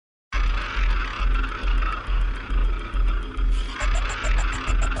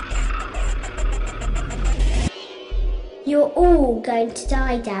You're all going to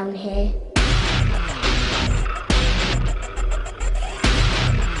die down here.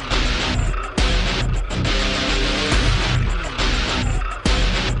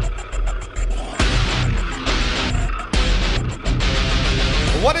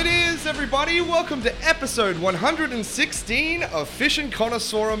 What it is, everybody? Welcome to episode 116 of Fish and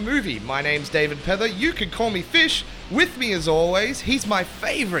Connoisseur Movie. My name's David Pether. You can call me Fish. With me, as always, he's my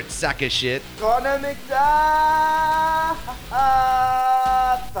favorite sack of shit, Connor McDuff!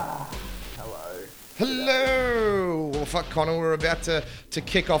 Hello. Hello! Well, fuck, Connor, we're about to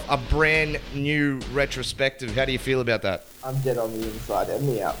kick off a brand new retrospective. How do you feel about that? I'm dead on the inside and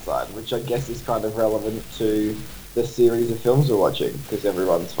the outside, which I guess is kind of relevant to the series of films we're watching, because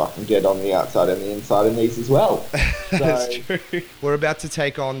everyone's fucking dead on the outside and the inside in these as well. That's true. We're about to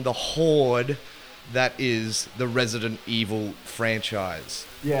take on the horde that is the Resident Evil franchise.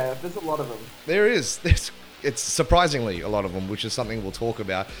 Yeah, there's a lot of them. There is. It's surprisingly a lot of them, which is something we'll talk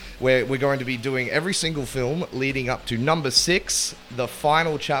about. We're going to be doing every single film leading up to number 6, the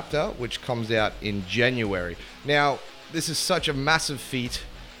final chapter, which comes out in January. Now, this is such a massive feat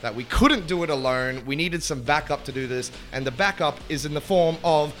that we couldn't do it alone. We needed some backup to do this, and the backup is in the form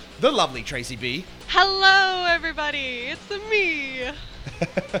of the lovely Tracy B. Hello, everybody. It's me.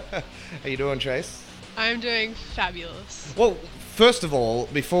 How you doing, Trace? I'm doing fabulous. Well, first of all,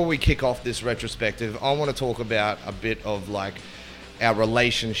 before we kick off this retrospective, I want to talk about a bit of like our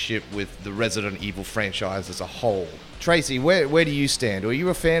relationship with the Resident Evil franchise as a whole. Tracy, where do you stand? Were you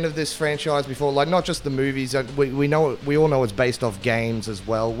a fan of this franchise before? Like, not just the movies. We all know it's based off games as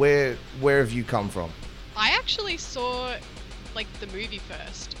well. Where have you come from? I actually saw like the movie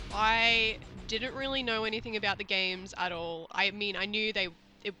first. I didn't really know anything about the games at all. I mean, I knew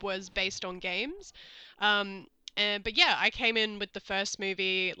it was based on games. But yeah, I came in with the first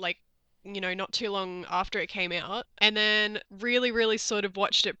movie, like, you know, not too long after it came out, and then really sort of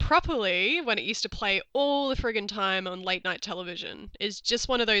watched it properly when it used to play all the friggin' time on late night television. It's just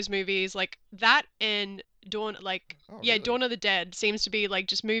one of those movies like that, and Dawn of the Dead seems to be like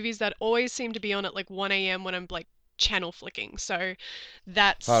just movies that always seem to be on at like 1 a.m. when I'm like channel flicking. So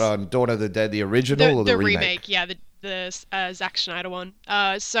that's... Hold on, Dawn of the Dead, the original or the remake? Yeah, the Zack Snyder one.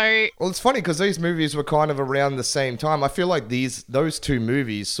 Well, it's funny because these movies were kind of around the same time. I feel like those two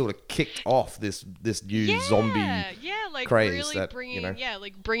movies sort of kicked off this new zombie like craze really that, bringing, you know.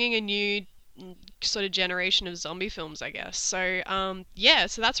 like bringing a new sort of generation of zombie films, I guess. So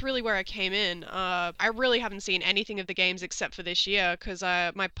so that's really where I came in. I really haven't seen anything of the games except for this year because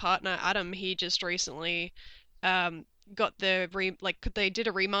my partner Adam, he just recently got they did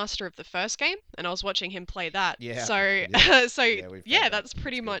a remaster of the first game, and I was watching him play that. Yeah. So that's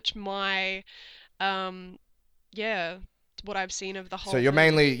pretty much my what I've seen of the whole. So you're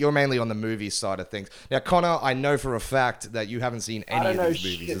mainly on the movie side of things. Now, Connor, I know for a fact that you haven't seen any of these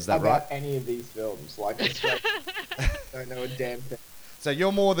movies. Is that right? I don't know shit about any of these films. Like, I don't know a damn thing. So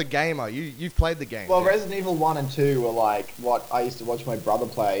you're more the gamer. You've played the game. Well, Resident Evil 1 and 2 were like what I used to watch my brother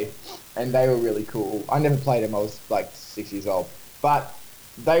play, and they were really cool. I never played them. I was like 6 years old. But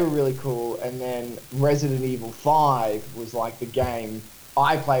they were really cool. And then Resident Evil 5 was like the game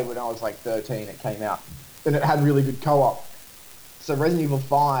I played when I was like 13. It came out. And it had really good co-op. So Resident Evil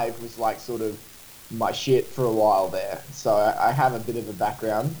 5 was like sort of my shit for a while there. So I have a bit of a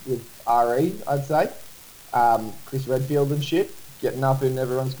background with RE, I'd say. Chris Redfield and shit. Getting up in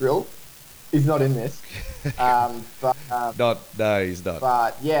everyone's grill. He's not in this. No, he's not.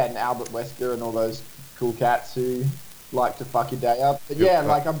 But yeah, and Albert Wesker and all those cool cats who like to fuck your day up. But yeah,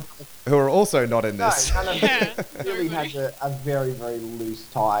 who are also not in this. No, it really has a very, very loose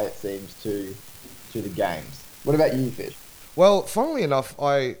tie, it seems, to the games. What about you, Fish? Well, funnily enough,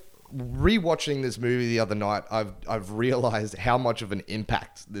 rewatching this movie the other night, I've realized how much of an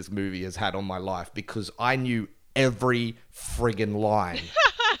impact this movie has had on my life because I knew every friggin' line.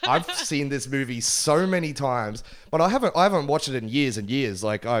 I've seen this movie so many times, but I haven't watched it in years and years.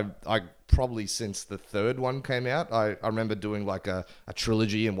 Like I probably since the third one came out, I remember doing like a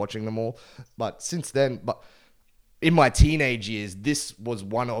trilogy and watching them all. But since then, in my teenage years, this was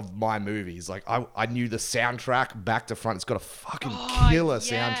one of my movies. Like I knew the soundtrack back to front. It's got a fucking killer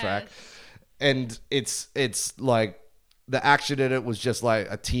soundtrack, and it's like the action in it was just like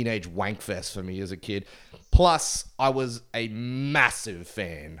a teenage wank fest for me as a kid. Plus, I was a massive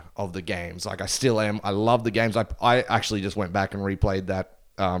fan of the games. Like, I still am. I love the games. I actually just went back and replayed that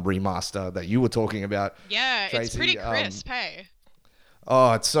remaster that you were talking about. Yeah, Tracy. It's pretty crisp, hey?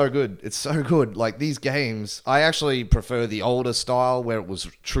 Oh, it's so good. It's so good. Like, these games, I actually prefer the older style where it was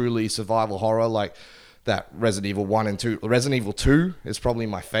truly survival horror, like that Resident Evil 1 and 2. Resident Evil 2 is probably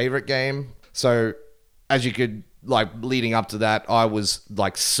my favorite game. So, as you could like leading up to that, I was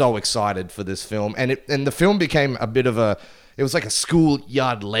like so excited for this film, and the film became a bit of it was like a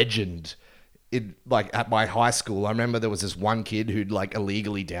schoolyard legend. It like at my high school, I remember there was this one kid who'd like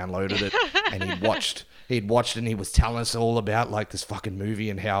illegally downloaded it, and he'd watched it, and he was telling us all about like this fucking movie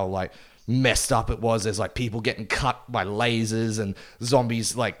and how like messed up it was. There's like people getting cut by lasers and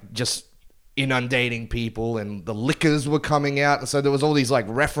zombies like just inundating people, and the liquors were coming out, and so there was all these like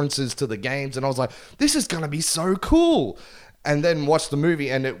references to the games, and I was like, this is gonna be so cool. And then watched the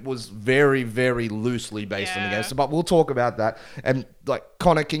movie, and it was very, very loosely based on the game. So, but we'll talk about that. And like,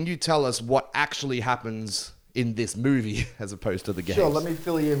 Connor, can you tell us what actually happens in this movie as opposed to the game? Sure, let me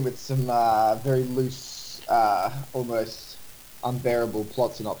fill you in with some very loose, almost unbearable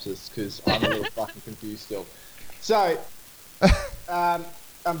plot synopsis, because I'm a little fucking confused still. So,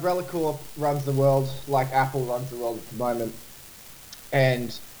 Umbrella Corp runs the world, like Apple runs the world at the moment,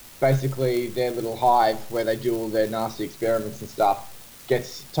 and basically their little hive where they do all their nasty experiments and stuff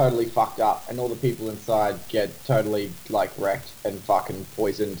gets totally fucked up, and all the people inside get totally like wrecked and fucking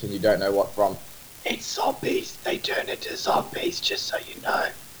poisoned, and you don't know what from. It's zombies. They turn into zombies, just so you know.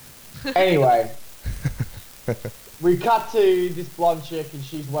 Anyway, we cut to this blonde chick, and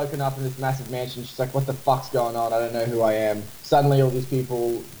she's woken up in this massive mansion. She's like, what the fuck's going on? I don't know who I am. Suddenly all these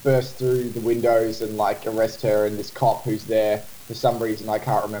people burst through the windows and like arrest her and this cop who's there for some reason I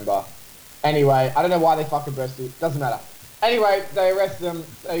can't remember. Anyway, I don't know why they fucking burst through. Doesn't matter. Anyway, they arrest them.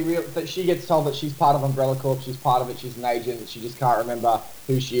 She gets told that she's part of Umbrella Corp. She's part of it. She's an agent. She just can't remember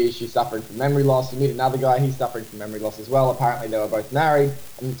who she is. She's suffering from memory loss. You meet another guy. He's suffering from memory loss as well. Apparently they were both married,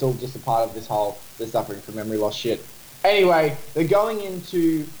 and it's all just a part of this whole they're suffering from memory loss shit. Anyway, they're going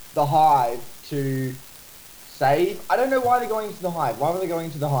into the hive to save. I don't know why they're going into the hive. Why were they going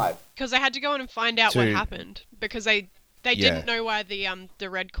into the hive? Because they had to go in and find out what happened. Because they didn't know why the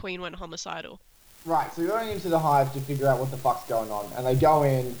Red Queen went homicidal. Right, so they're going into the hive to figure out what the fuck's going on, and they go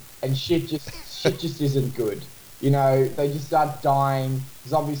in, and shit just isn't good. You know, they just start dying,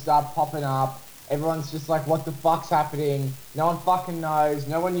 zombies start popping up, everyone's just like, what the fuck's happening? No one fucking knows,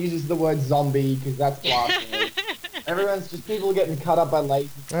 no one uses the word zombie, because that's blasphemy. Everyone's just, people are getting cut up by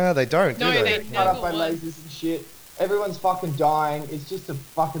lasers. They don't, do they? They cut up by lasers and shit. Everyone's fucking dying, it's just a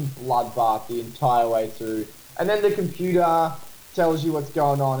fucking bloodbath the entire way through. And then the computer tells you what's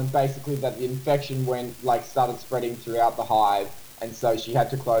going on, and basically that the infection started spreading throughout the hive, and so she had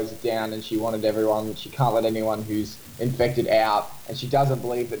to close it down, and she wanted everyone, she can't let anyone who's infected out, and she doesn't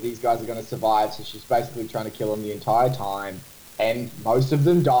believe that these guys are going to survive, so she's basically trying to kill them the entire time, and most of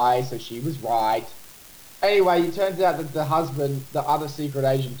them die, so she was right. Anyway, it turns out that the husband, the other secret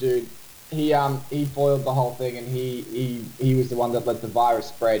agent dude, he foiled the whole thing, and he was the one that let the virus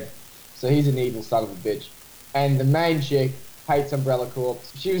spread, so he's an evil son of a bitch. And the main chick hates Umbrella Corp.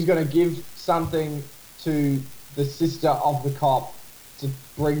 She was going to give something to the sister of the cop to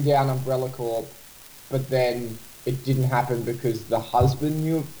bring down Umbrella Corp, but then it didn't happen because the husband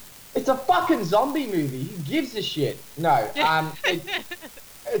knew. It's a fucking zombie movie. Who gives a shit? No,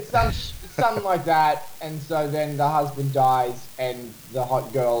 it's something like that. And so then the husband dies, and the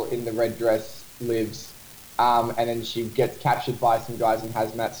hot girl in the red dress lives, and then she gets captured by some guys in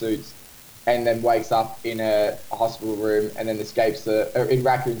hazmat suits, and then wakes up in a hospital room, and then escapes in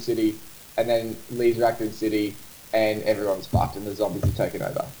Raccoon City, and then leaves Raccoon City, and everyone's fucked, and the zombies are taken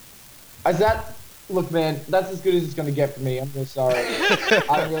over. Look, man, that's as good as it's going to get for me. I'm really sorry.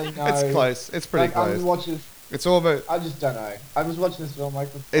 I really know. It's close. It's pretty close. I'm just watching. It's almost. I just don't know. I was watching this film like.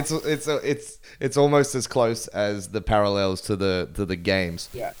 It's almost as close as the parallels to the games.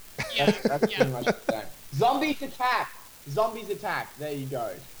 Yeah. That's pretty much the same. Zombies attack. Zombies attack. There you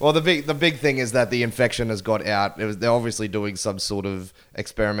go. Well, the big thing is that the infection has got out. They're obviously doing some sort of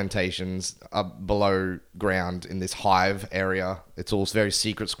experimentations up below ground in this hive area. It's all very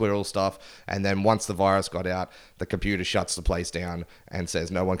secret squirrel stuff. And then once the virus got out, the computer shuts the place down and says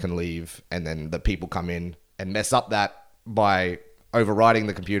no one can leave. And then the people come in and mess up that by overriding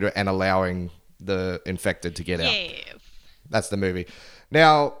the computer and allowing the infected to get out. That's the movie.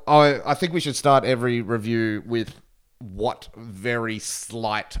 Now, I think we should start every review with what very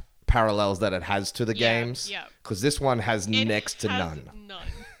slight parallels that it has to the games. Yeah. Because this one has next to none.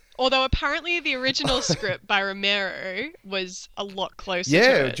 Although apparently the original script by Romero was a lot closer to it.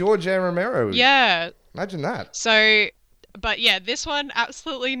 Yeah, George A. Romero. Yeah. Imagine that. So, but yeah, this one,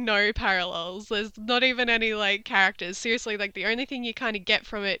 absolutely no parallels. There's not even any, characters. Seriously, the only thing you kind of get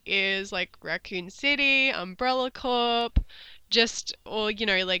from it is, Raccoon City, Umbrella Corp, or,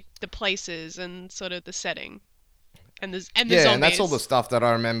 the places and sort of the setting. And the zombies. And that's all the stuff that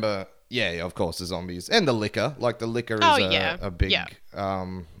I remember. Yeah, of course, the zombies. And the liquor. The liquor is a big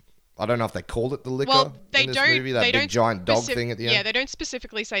I don't know if they called it the liquor Well, they in this don't. movie, that They big don't giant dog thing at the Yeah, end. they don't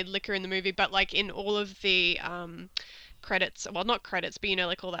specifically say liquor in the movie, but like in all of the credits, well, not credits, but you know,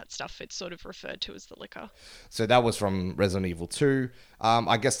 like all that stuff, it's sort of referred to as the liquor. So that was from Resident Evil 2.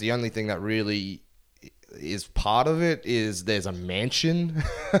 I guess the only thing that really is part of it is there's a mansion.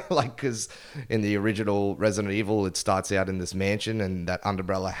 Like, because in the original Resident Evil, it starts out in this mansion, and that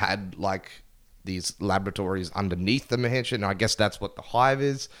Umbrella had like these laboratories underneath the mansion. I guess that's what the Hive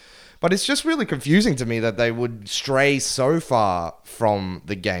is. But it's just really confusing to me that they would stray so far from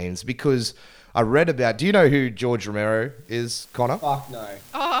the games, because I read about... Do you know who George Romero is, Connor? Fuck no.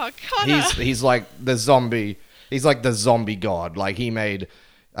 Oh, Connor. He's like the zombie. He's like the zombie god. Like, he made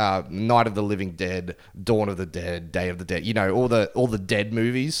Night of the Living Dead, Dawn of the Dead, Day of the Dead. You know, all the dead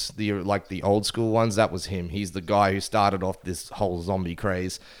movies, the old school ones. That was him. He's the guy who started off this whole zombie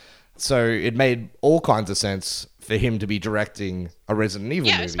craze. So it made all kinds of sense for him to be directing a Resident Evil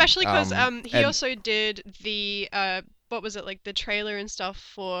movie. Yeah, especially because he and- also did the what was it, like the trailer and stuff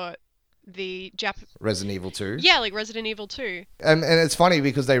for the Resident Evil 2. Yeah, like Resident Evil 2. And it's funny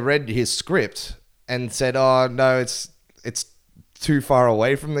because they read his script and said, "Oh no, it's too far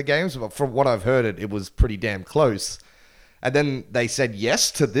away from the games." But from what I've heard, it was pretty damn close. And then they said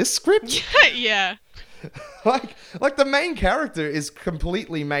yes to this script. Yeah. like the main character is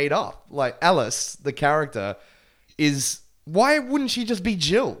completely made up. Like, Alice, the character, is... Why wouldn't she just be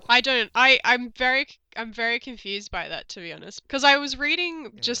Jill? I'm very confused by that, to be honest, because I was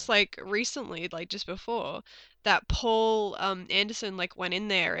reading just like recently, like just before, that Paul Anderson like went in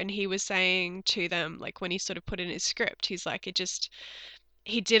there and he was saying to them, like when he sort of put in his script, he's like,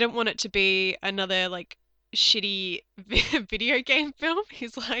 he didn't want it to be another like shitty video game film.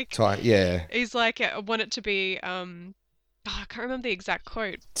 He's like, Yeah. he's like, I want it to be I can't remember the exact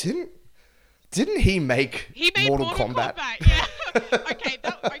quote. Didn't he make Mortal Kombat? Yeah. Okay,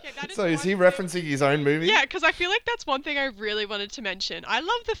 that is So is one he thing. referencing his own movie? Yeah, because I feel like that's one thing I really wanted to mention. I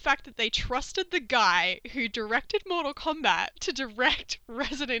love the fact that they trusted the guy who directed Mortal Kombat to direct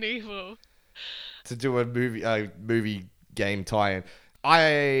Resident Evil. To do a movie game tie-in.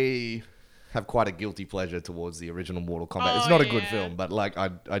 I have quite a guilty pleasure towards the original Mortal Kombat. It's not a good yeah. film, but like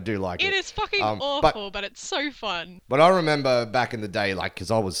I do like it. It is fucking But awful, but it's so fun. I remember back in the day, like,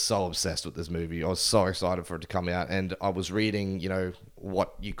 because I was so obsessed with this movie. I was so excited for it to come out, and I was reading, you know,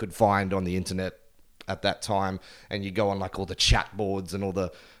 what you could find on the internet at that time, and you go on like all the chat boards and all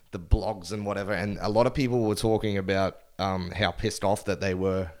the blogs and whatever, and a lot of people were talking about how pissed off that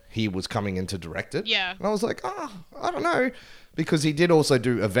he was coming in to direct it. Yeah. And I was like, I don't know, because he did also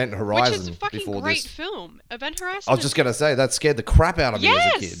do Event Horizon Which is a fucking before great this. film. Event Horizon. I was just gonna say that scared the crap out of me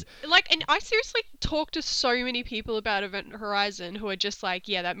as a kid. Like, and I seriously talked to so many people about Event Horizon who are just like,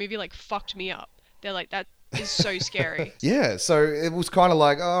 yeah, that movie like fucked me up. They're like, that is so scary. Yeah, so it was kind of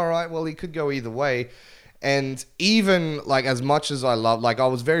like, all right, well, he could go either way. And even, like, as much as I love... Like, I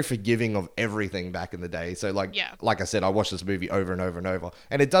was very forgiving of everything back in the day. So, like, Yeah. like I said, I watched this movie over and over and over.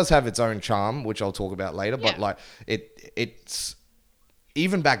 And it does have its own charm, which I'll talk about later. But, Yeah. like, it's...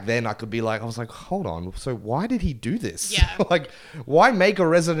 Even back then, I was like, hold on, so why did he do this? Yeah. Like, why make a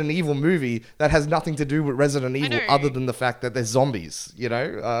Resident Evil movie that has nothing to do with Resident Evil know. other than the fact that they're zombies, you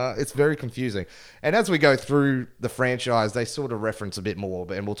know? It's very confusing. And as we go through the franchise, they sort of reference a bit more,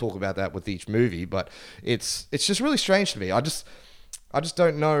 and we'll talk about that with each movie, but it's just really strange to me. I just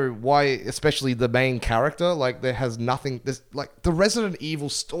don't know why, especially the main character, like, there has nothing... Like, the Resident Evil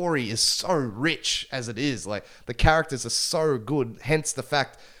story is so rich as it is. Like, the characters are so good, hence the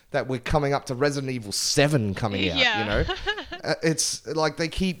fact that we're coming up to Resident Evil 7 coming out, Yeah. you know? It's like they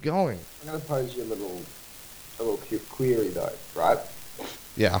keep going. I'm going to pose you a little query though, right?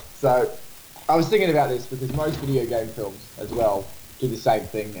 Yeah. So, I was thinking about this because most video game films as well do the same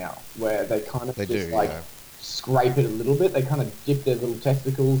thing now, where they kind of scrape it a little bit. They kind of dip their little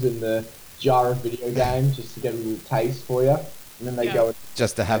testicles in the jar of video game just to get a little taste for you, and then they go.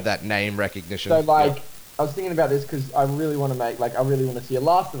 Just to have that name recognition. So, like, I was thinking about this because I really want to see a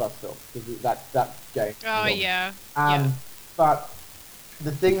Last of Us film because that game. Oh, film. yeah. But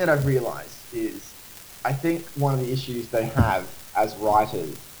the thing that I've realised is, I think one of the issues they have as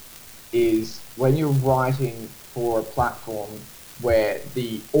writers is when you're writing for a platform where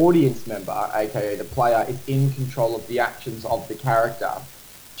the audience member, aka the player, is in control of the actions of the character,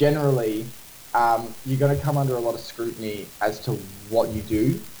 generally you're going to come under a lot of scrutiny as to what you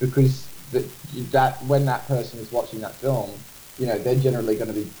do, because that when that person is watching that film, you know, they're generally going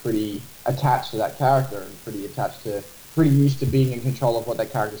to be pretty attached to that character and pretty used to being in control of what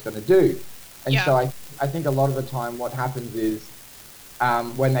that character's going to do. And so I think a lot of the time what happens is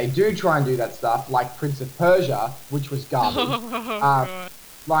when they do try and do that stuff, like Prince of Persia, which was garbage,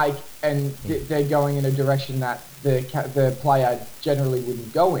 like, and they're going in a direction that the player generally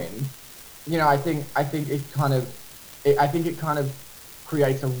wouldn't go in. You know, I think it kind of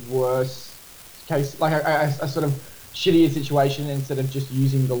creates a worse case, like a sort of shittier situation instead of just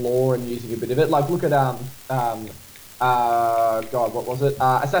using the lore and using a bit of it. Like, look at God, what was it?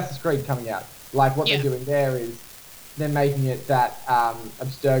 Assassin's Creed coming out. Like, what they're doing there is they're making it that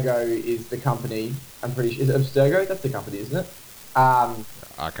Abstergo is the company. I'm pretty sure. Is it Abstergo? That's the company, isn't it? I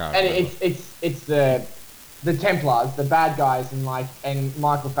can't. And remember. it's the Templars, the bad guys, and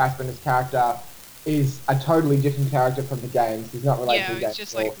Michael Fassbender's character is a totally different character from the games. He's not related to the games. It's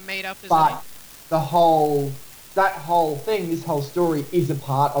just like made up as But that whole thing, this whole story is a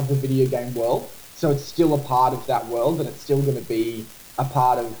part of the video game world. So it's still a part of that world, and it's still going to be a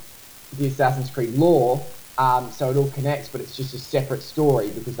part of the Assassin's Creed lore. So it all connects, but it's just a separate story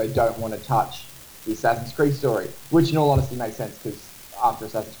because they don't want to touch the Assassin's Creed story, which in all honesty makes sense because after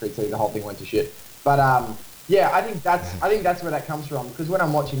Assassin's Creed 2, the whole thing went to shit. But yeah, I think that's where that comes from. Because when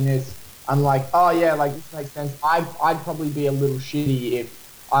I'm watching this, I'm like, oh yeah, like this makes sense. I'd probably be a little shitty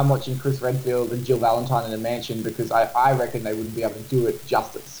if I'm watching Chris Redfield and Jill Valentine in a mansion because I reckon they wouldn't be able to do it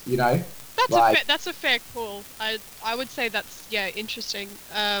justice, you know? That's a fair call. I would say that's interesting,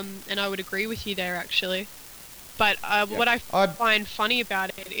 and I would agree with you there actually. But what I find funny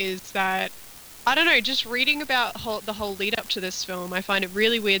about it is that I don't know, just reading about the whole lead up to this film, I find it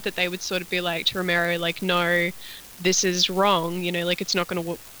really weird that they would sort of be like to Romero, like, no, this is wrong, you know, like it's not going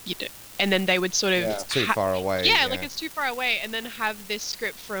to, and then they would sort of it's too far away. Yeah, like it's too far away, and then have this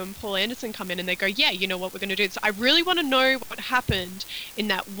script from Paul Anderson come in and they go, yeah, you know what we're going to do. So I really want to know what happened in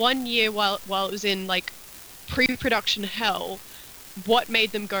that 1 year while it was in like pre-production hell. What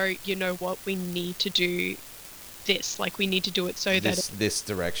made them go, you know what, we need to do this, like we need to do it so this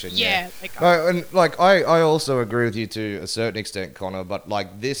direction. Yeah. I also agree with you to a certain extent, Connor, but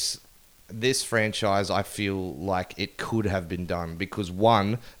like this franchise, I feel like it could have been done because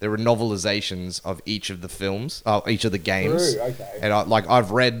one, there are novelizations of each of the films, each of the games. True, okay. And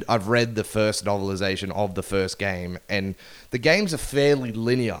I've read the first novelization of the first game, and the games are fairly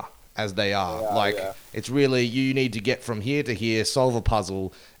linear as they are. It's really, you need to get from here to here, solve a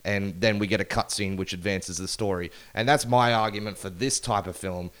puzzle, and then we get a cutscene which advances the story. And that's my argument for this type of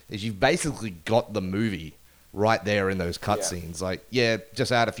film, is you've basically got the movie right there in those cutscenes.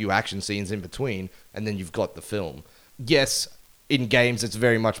 Just add a few action scenes in between, and then you've got the film. Yes, in games it's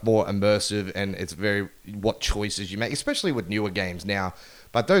very much more immersive, and it's very what choices you make, especially with newer games now.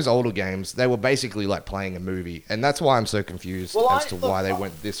 But those older games, they were basically like playing a movie, and that's why I'm so confused as to why they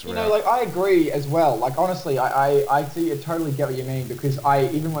went this route. You know, like I agree as well. Like honestly, I see, I totally get what you mean because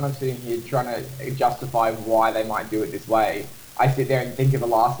even when I'm sitting here trying to justify why they might do it this way, I sit there and think of a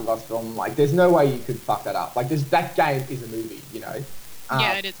Last of Us film. Like, there's no way you could fuck that up. Like, that game is a movie, you know.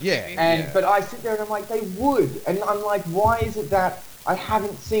 Yeah, it is. A movie. But I sit there and I'm like, they would, and I'm like, why is it that I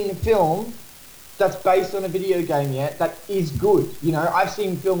haven't seen a film that's based on a video game yet that is good? You know, I've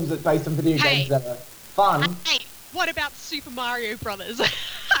seen films that based on video games that are fun. Hey, what about Super Mario Brothers?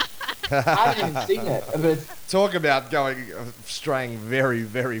 I haven't even seen it, but talk about straying very,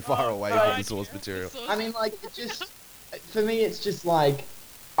 very far away from the source material. I mean, like, it just, for me, it's just like,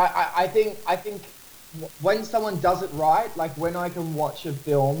 I think when someone does it right, like when I can watch a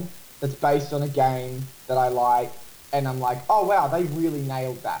film that's based on a game that I like, and I'm like, oh wow, they really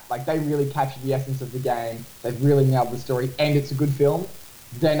nailed that. Like, they really captured the essence of the game. They've really nailed the story, and it's a good film.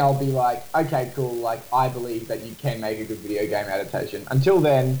 Then I'll be like, okay, cool. Like, I believe that you can make a good video game adaptation. Until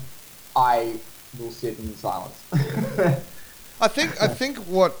then, I will sit in silence. I think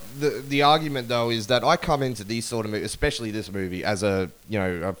what the argument though is that I come into these sort of movies, especially this movie, as a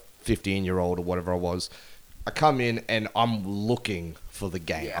 15-year-old or whatever I was. I come in and I'm looking for the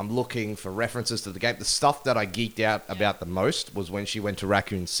game. Yeah. I'm looking for references to the game. The stuff that I geeked out about the most was when she went to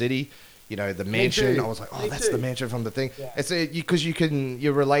Raccoon City. You know, the mansion. I was like, oh, that's the mansion from the thing. Yeah. It's because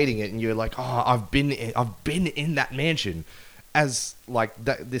you're relating it, and you're like, oh, I've been in that mansion, as like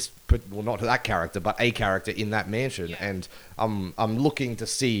not that character, but a character in that mansion, and I'm looking to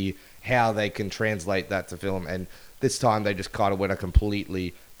see how they can translate that to film. And this time they just kind of went a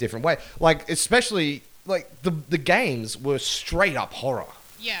completely different way. Like, especially like the games were straight up horror.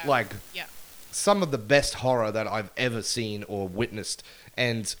 Yeah. Like some of the best horror that I've ever seen or witnessed,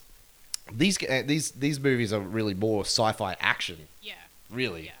 and these movies are really more sci-fi action. Yeah.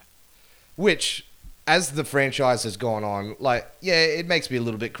 Really. Yeah. Which, as the franchise has gone on, like, it makes me a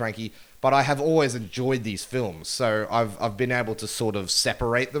little bit cranky, but I have always enjoyed these films, so I've been able to sort of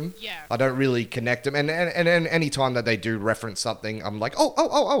separate them. Yeah. I don't really connect them, and any time that they do reference something, I'm like,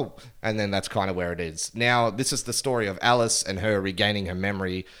 oh, and then that's kind of where it is. Now, this is the story of Alice and her regaining her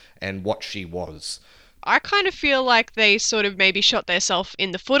memory and what she was. I kind of feel like they sort of maybe shot themselves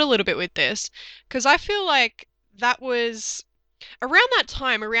in the foot a little bit with this, because I feel like that was around that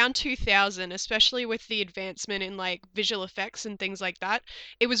time, around 2000, especially with the advancement in like visual effects and things like that.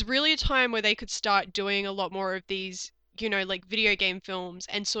 It was really a time where they could start doing a lot more of these, like video game films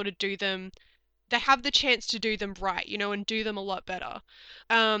and sort of do them. They have the chance to do them right, and do them a lot better.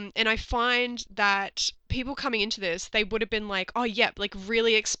 And I find that people coming into this, they would have been like, oh, yeah, like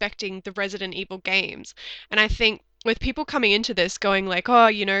really expecting the Resident Evil games. And I think with people coming into this going like, oh,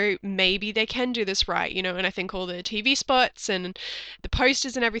 maybe they can do this right, and I think all the TV spots and the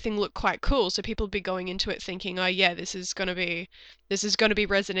posters and everything look quite cool. So people would be going into it thinking, oh, yeah, this is going to be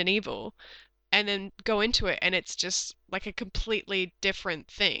Resident Evil. And then go into it and it's just like a completely different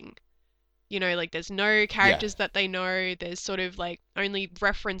thing. Like there's no characters that they know. There's sort of like only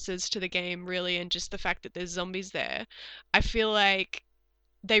references to the game really, and just the fact that there's zombies there. I feel like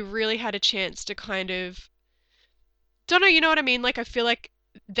they really had a chance to kind of, don't know, you know what I mean? Like I feel like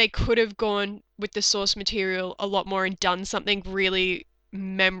they could have gone with the source material a lot more and done something really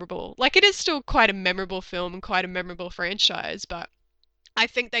memorable. Like it is still quite a memorable film and quite a memorable franchise, but I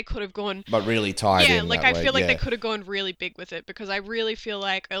think they could have gone... But really tied in like that I feel way, like they could have gone really big with it, because I really feel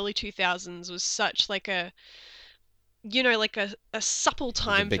like early 2000s was such like a, like a supple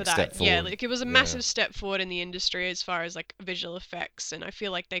time for big that. step Yeah, forward. like it was a massive step forward in the industry as far as like visual effects, and I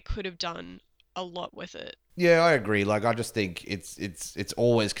feel like they could have done a lot with it. Yeah, I agree. Like I just think it's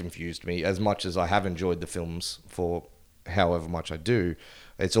always confused me. As much as I have enjoyed the films for however much I do,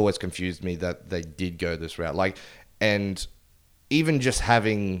 it's always confused me that they did go this route. Like, and even just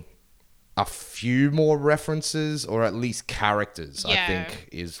having a few more references or at least characters, I think,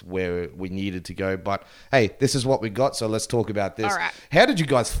 is where we needed to go. But hey, this is what we got, so let's talk about this. All right. How did you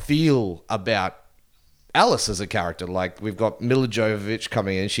guys feel about Alice as a character? Like, we've got Mila Jovovich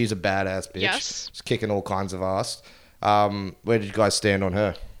coming in. She's a badass bitch. Yes. She's kicking all kinds of ass. Where did you guys stand on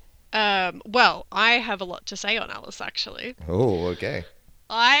her? Well, I have a lot to say on Alice, actually. Oh, okay.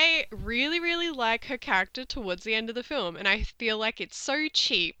 I really, really like her character towards the end of the film, and I feel like it's so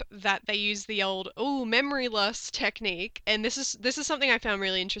cheap that they use the old memory loss technique. And this is something I found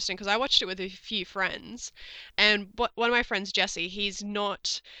really interesting, because I watched it with a few friends, and one of my friends, Jesse, he's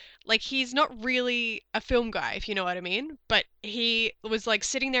not really a film guy, if you know what I mean. But he was like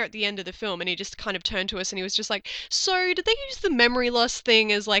sitting there at the end of the film and he just kind of turned to us and he was just like, so did they use the memory loss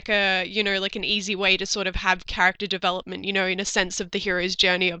thing as like a, like an easy way to sort of have character development, in a sense of the hero's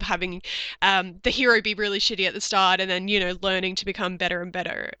journey of having the hero be really shitty at the start and then, learning to become better and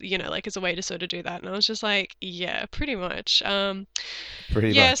better, like as a way to sort of do that. And I was just like, yeah, pretty much. So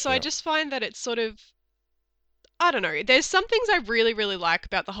I just find that it's sort of, I don't know. There's some things I really, really like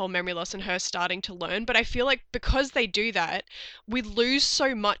about the whole memory loss and her starting to learn, but I feel like because they do that, we lose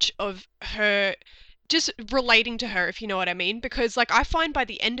so much of her just relating to her, if you know what I mean. Because, like, I find by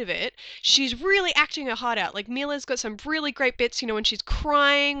the end of it, she's really acting her heart out. Like, Mila's got some really great bits, when she's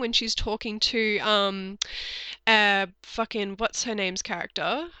crying, when she's talking to, what's her name's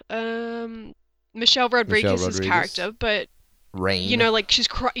character? Michelle Rodriguez's character, but... Rain. Like she's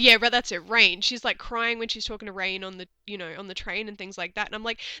that's it, Rain. She's like crying when she's talking to Rain on the, on the train and things like that. And I'm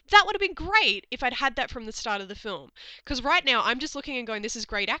like, that would have been great if I'd had that from the start of the film. Because right now I'm just looking and going, this is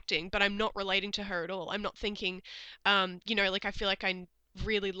great acting, but I'm not relating to her at all. I'm not thinking, like I feel like I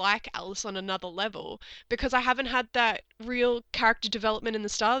really like Alice on another level, because I haven't had that real character development in the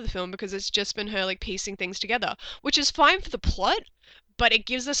start of the film, because it's just been her like piecing things together, which is fine for the plot, but it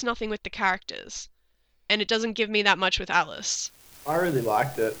gives us nothing with the characters. And it doesn't give me that much with Alice. I really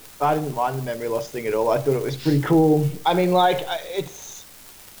liked it. I didn't mind the memory loss thing at all. I thought it was pretty cool. I mean, like,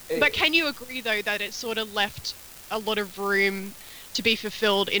 But can you agree, though, that it sort of left a lot of room to be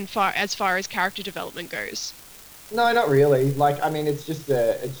fulfilled as far as character development goes? No, not really. Like, I mean, it's just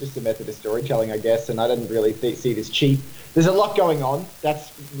a method of storytelling, I guess, and I didn't really see it as cheap. There's a lot going on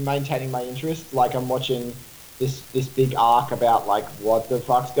that's maintaining my interest. Like, I'm watching this big arc about, like, what the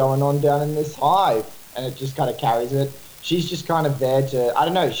fuck's going on down in this hive. And it just kind of carries it. She's just kind of there to, I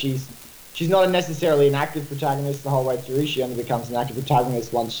don't know, she's not necessarily an active protagonist the whole way through. She only becomes an active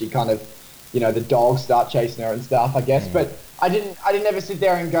protagonist once she kind of, the dogs start chasing her and stuff, I guess. But I didn't ever sit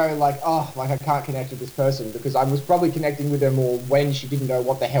there and go like, oh, like I can't connect with this person, because I was probably connecting with her more when she didn't know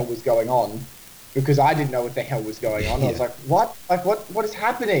what the hell was going on, because I didn't know what the hell was going on. I was like, what? Like, what is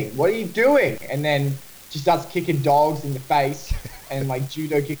happening? What are you doing? And then she starts kicking dogs in the face. and like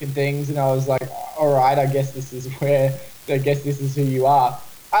judo kicking things, and I was like, all right, I guess this is who you are.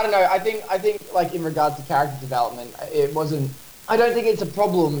 I don't know. I think like in regards to character development, it wasn't. I don't think it's a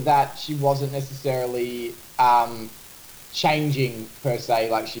problem that she wasn't necessarily changing per se.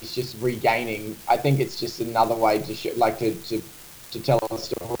 Like she's just regaining. I think it's just another way to tell a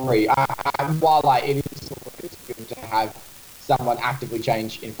story. While like it is good to have someone actively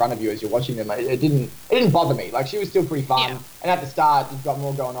change in front of you as you're watching them, it didn't bother me. Like she was still pretty fun. Yeah. And at the start, you've got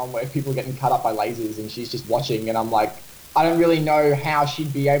more going on where people are getting cut up by lasers, and she's just watching. And I'm like, I don't really know how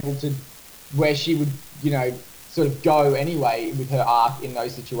she'd be able to, where she would, sort of go anyway with her arc in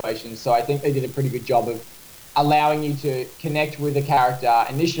those situations. So I think they did a pretty good job of allowing you to connect with the character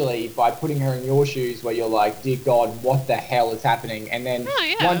initially by putting her in your shoes, where you're like, dear God, what the hell is happening? And then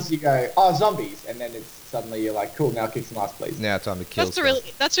once you go, oh, zombies, and then it's suddenly you're like, cool, now kick some ass, please. Now time to kill.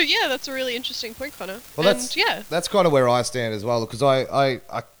 That's a really interesting point, Connor. Well, that's kind of where I stand as well, because I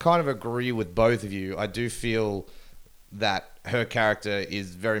kind of agree with both of you. I do feel that her character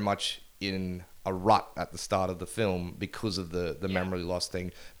is very much in a rut at the start of the film because of the memory loss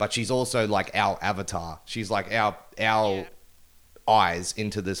thing, but she's also like our avatar. She's like our eyes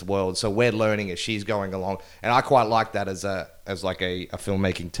into this world, so we're learning as she's going along, and I quite like that as like a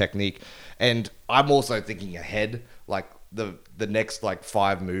filmmaking technique. And I'm also thinking ahead, like the next like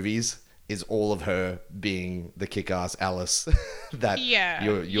 5 movies is all of her being the kick-ass Alice that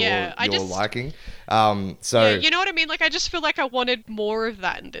you're liking. So you know what I mean? Like I just feel like I wanted more of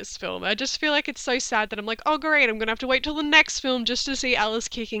that in this film. I just feel like it's so sad that I'm like, oh great, I'm gonna have to wait till the next film just to see Alice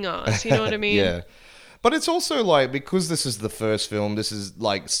kicking ass. You know what I mean? Yeah. But it's also like, because this is the first film, this is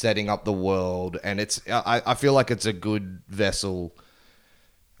like setting up the world, and I feel like it's a good vessel,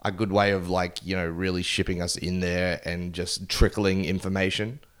 a good way of like, really shipping us in there and just trickling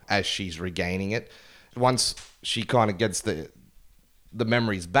information as she's regaining it. Once she kind of gets the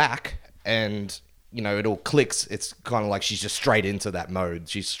memories back and, it all clicks, it's kind of like she's just straight into that mode.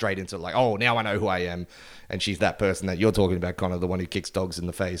 She's straight into like, oh, now I know who I am. And she's that person that you're talking about, kind of the one who kicks dogs in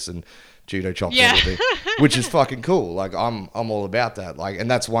the face and judo chops everything, which is fucking cool. Like I'm all about that. Like,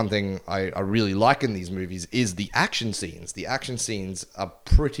 and that's one thing I really like in these movies is the action scenes. The action scenes are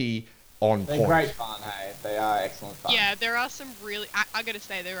pretty on point. They're great fun, hey. They are excellent fun. Yeah, there are some really, I gotta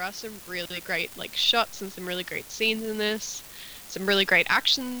say, there are some really great like shots and some really great scenes in this. Some really great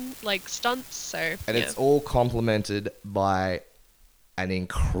action like stunts. So and it's all complemented by an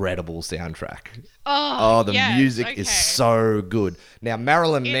incredible soundtrack. The music is so good. Now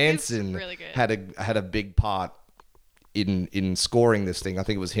Marilyn Manson really had a big part in scoring this thing. I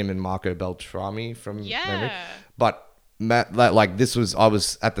think it was him and Marco Beltrami from memory. But I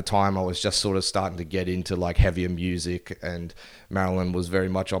was at the time, I was just sort of starting to get into like heavier music, and Marilyn was very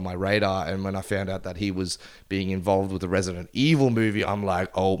much on my radar. And when I found out that he was being involved with the Resident Evil movie, I'm like,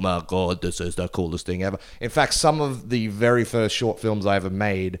 oh my God, this is the coolest thing ever. In fact, some of the very first short films I ever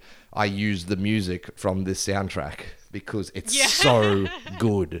made, I used the music from this soundtrack because it's so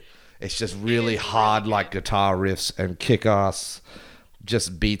good. It's just really hard, like guitar riffs and kick-ass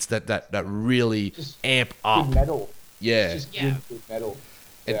just beats that really just amp up. Good metal. Yeah. Just good metal.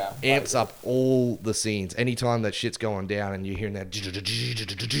 It amps up all the scenes. Anytime that shit's going down and you're hearing that,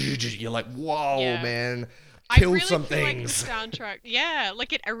 you're like, whoa, man, kill some things. Like the soundtrack,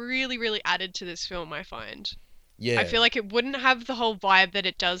 like it really, really added to this film, I find. Yeah. I feel like it wouldn't have the whole vibe that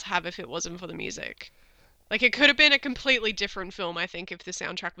it does have if it wasn't for the music. Like it could have been a completely different film, I think, if the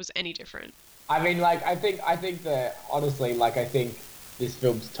soundtrack was any different. I mean, like, I think that, honestly, like, I think this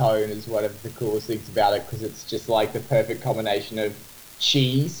film's tone is one of the coolest things about it, because it's just like the perfect combination of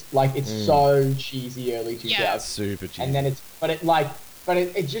cheese. Like it's so cheesy early 2000s. Yeah, super cheesy. And then it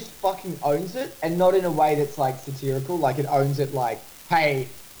just fucking owns it, and not in a way that's like satirical. Like it owns it like, hey,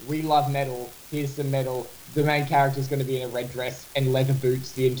 we love metal. Here's some metal. The main character's going to be in a red dress and leather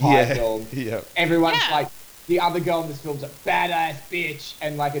boots the entire film. Yeah. Everyone's like, the other girl in this film's a badass bitch,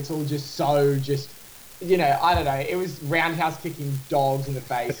 and like it's all just so I don't know. It was roundhouse kicking dogs in the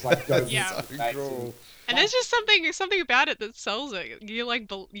face, like dogs in the face. And there's just something about it that sells it.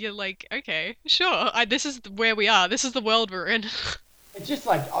 You're like, okay, sure. This is where we are. This is the world we're in. It's just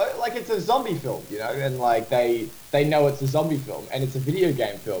like it's a zombie film, and like they know it's a zombie film and it's a video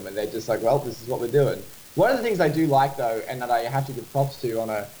game film, and they're just like, well, this is what we're doing. One of the things I do like though, and that I have to give props to it really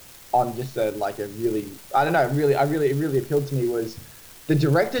appealed to me, was the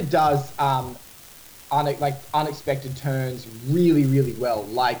director does unexpected turns really, really well.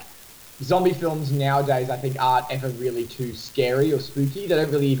 Like zombie films nowadays, I think, aren't ever really too scary or spooky. They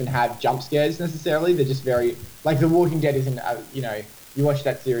don't really even have jump scares necessarily. They're just very like The Walking Dead isn't. You watch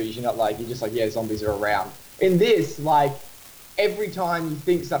that series, you're just like, yeah, zombies are around. In this, like, every time you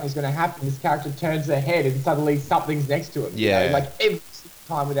think something's going to happen, this character turns their head and suddenly something's next to him. Yeah. You know? Like every single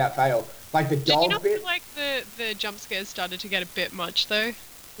time without fail. Like the Did you dog not bit. feel like the jump scares started to get a bit much though?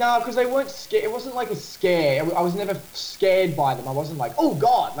 No, because they weren't scared. It wasn't like a scare. I was never scared by them. I wasn't like, oh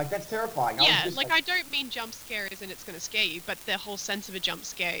god, like that's terrifying. I was Yeah, just like I don't mean jump scare as in it's going to scare you, but the whole sense of a jump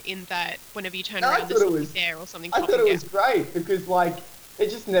scare in that whenever you turn No, I around, there's thought it something was- there or something I popping thought it out. was great because like it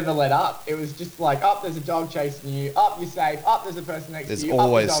just never let up. It was just like, up there's a dog chasing you, up you're safe, up there's a person next There's to you. up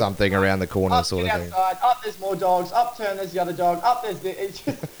always the dog- something around the corner, Up, sort get of thing. outside, up there's more dogs, up turn there's the other dog, up there's the. It's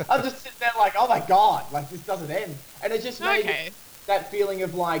just, I'm just sitting there like, oh my god, like this doesn't end, and it just made Okay. that feeling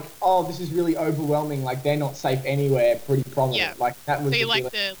of like, oh, this is really overwhelming. Like they're not safe anywhere. Pretty prominent. Yeah. Like that was. So you the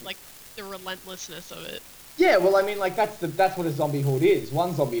like feeling. the relentlessness of it. Yeah, well, I mean, like that's what a zombie horde is.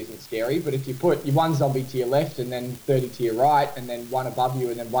 One zombie isn't scary, but if you put one zombie to your left and then 30 to your right, and then one above you,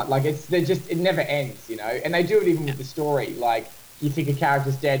 and then one, like it never ends, you know. And they do it even with the story. Like you think a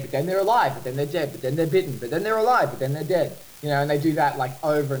character's dead, but then they're alive, but then they're dead, but then they're bitten, but then they're alive, but then they're dead. You know, and they do that like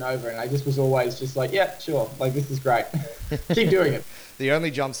over and over. And I just was always just like, yeah, sure, like this is great. Keep doing it. The only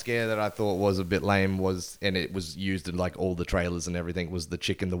jump scare that I thought was a bit lame was, and it was used in like all the trailers and everything, was the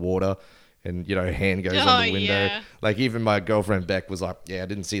chick in the water. And, you know, hand goes on the window. Yeah. Like, even my girlfriend Beck was like, yeah, I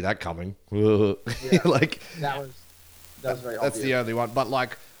didn't see that coming. Like, That was very that's obvious. the only one. But,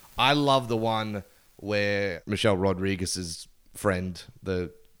 like, I love the one where Michelle Rodriguez's friend,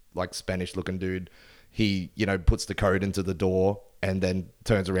 the, like, Spanish-looking dude, he, you know, puts the code into the door and then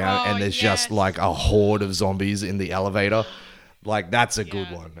turns around Oh, and there's just, yes. like, a horde of zombies in the elevator. Like, that's a good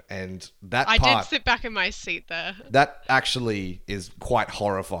Yeah. one. And that I part... did sit back in my seat there. That actually is quite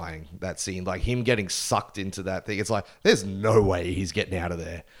horrifying, that scene. Like, him getting sucked into that thing. It's like, there's no way he's getting out of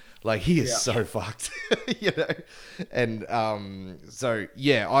there. Like, he is so fucked, you know? And so,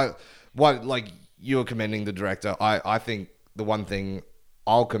 yeah, like, you're commending the director. I think the one thing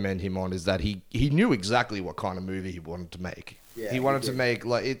I'll commend him on is that he knew exactly what kind of movie he wanted to make. Yeah, he wanted to make,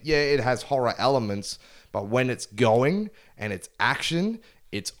 like, it has horror elements, but when it's going and it's action,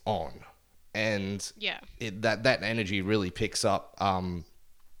 it's on. And Yeah. that energy really picks up,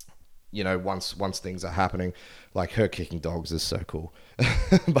 you know, once things are happening. Like, her kicking dogs is so cool.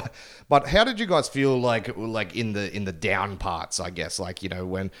 but how did you guys feel like in the down parts, I guess? Like, you know,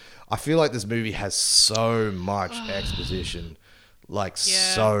 when I feel like this movie has so much exposition. Like,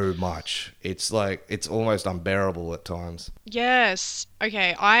 Yeah. so much. It's like, it's almost unbearable at times. Yes.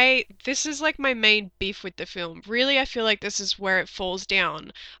 Okay, this is like my main beef with the film. Really, I feel like this is where it falls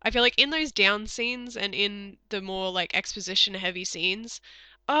down. I feel like in those down scenes and in the more like exposition heavy scenes,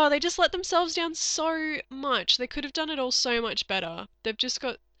 oh, they just let themselves down so much. They could have done it all so much better. They've just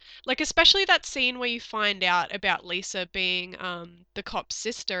got like especially that scene where you find out about Lisa being the cop's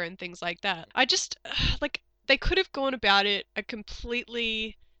sister and things like that. I just like they could have gone about it a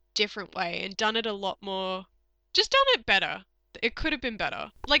completely different way and done it a lot more, just done it better. It could have been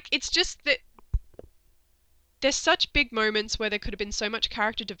better. Like, it's just that there's such big moments where there could have been so much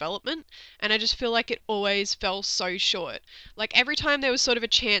character development, and I just feel like it always fell so short. Like, every time there was sort of a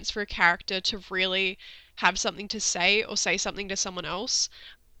chance for a character to really have something to say or say something to someone else,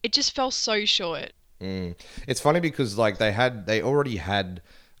 it just fell so short. It's funny because, like, they already had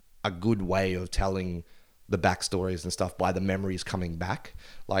a good way of telling the backstories and stuff by the memories coming back.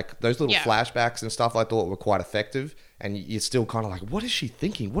 Like, those little Yeah. flashbacks and stuff I thought were quite effective. And you're still kind of like, what is she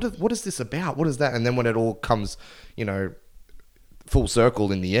thinking? What is this about? What is that? And then when it all comes, you know, full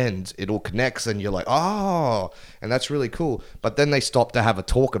circle in the end, it all connects and you're like, oh, and that's really cool. But then they stop to have a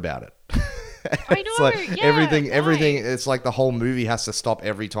talk about it. I It's know, like yeah, everything, right. it's like the whole movie has to stop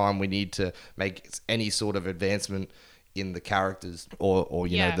every time we need to make any sort of advancement in the characters or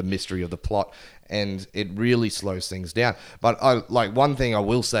you know, Yeah. the mystery of the plot, and it really slows things down. But one thing I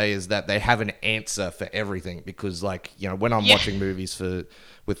will say is that they have an answer for everything, because, like, you know, when I'm Yeah. watching movies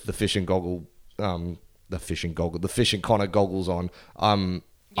with the fishing Connor goggles on, I'm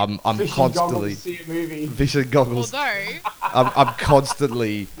Fishing constantly goggles to see a movie. fishing goggles. Although,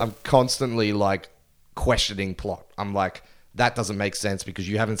 I'm constantly like questioning plot. I'm like, that doesn't make sense because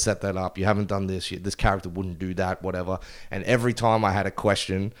you haven't set that up. You haven't done this. This character wouldn't do that, whatever. And every time I had a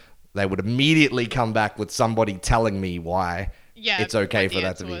question, they would immediately come back with somebody telling me why yeah, it's okay what for the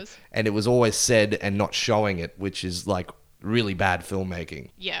that to be. answer was. And it was always said and not showing it, which is like really bad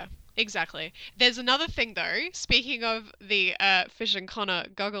filmmaking. Yeah, exactly. There's another thing though, speaking of the Fish and Connor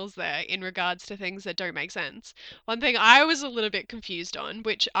goggles there in regards to things that don't make sense. One thing I was a little bit confused on,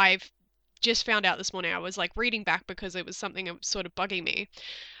 which I've just found out this morning. I was like reading back because it was something that was sort of bugging me.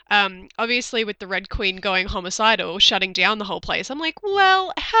 Obviously with the Red Queen going homicidal, shutting down the whole place, I'm like,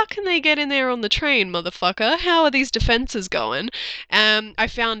 well, how can they get in there on the train, motherfucker? How are these defenses going? I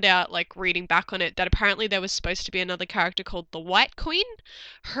found out, like, reading back on it, that apparently there was supposed to be another character called the White Queen,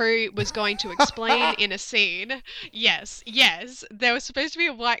 who was going to explain in a scene. Yes, there was supposed to be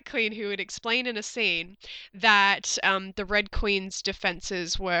a White Queen who would explain in a scene that the Red Queen's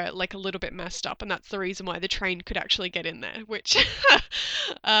defenses were, like, a little bit messed up, and that's the reason why the train could actually get in there, which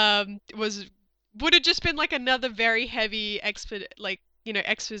would have just been like another very heavy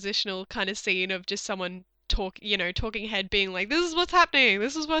expositional kind of scene of just someone talking head being like, this is what's happening,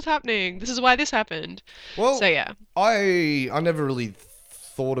 this is what's happening, this is why this happened. Well, so yeah, I never really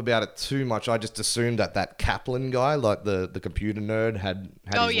thought about it too much. I just assumed that Kaplan guy, like the computer nerd, had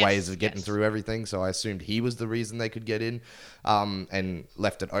his ways of getting through everything. So I assumed he was the reason they could get in, and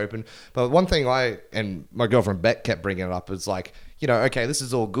left it open. But one thing I and my girlfriend Beck kept bringing it up is like, okay, this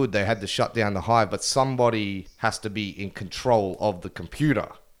is all good. They had to shut down the hive, but somebody has to be in control of the computer.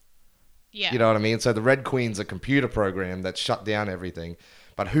 Yeah. You know what I mean? So the Red Queen's a computer program that shut down everything.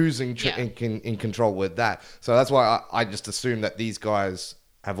 But who's in control with that? So that's why I just assume that these guys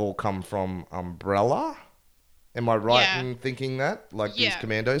have all come from Umbrella. Am I right in thinking that? Like these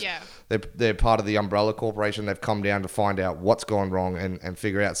commandos? Yeah. They're part of the Umbrella Corporation. They've come down to find out what's gone wrong and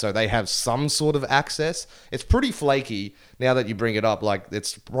figure out. So they have some sort of access. It's pretty flaky now that you bring it up. Like,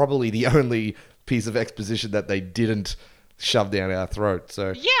 it's probably the only piece of exposition that they didn't shove down our throat.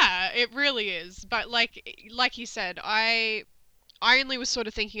 So yeah, it really is. But like you said, I only was sort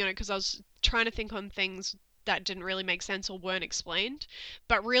of thinking on it because I was trying to think on things that didn't really make sense or weren't explained.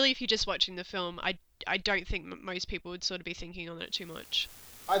 But really, if you're just watching the film, I don't think most people would sort of be thinking on it too much.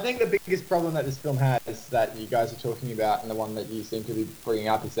 I think the biggest problem that this film has that you guys are talking about, and the one that you seem to be bringing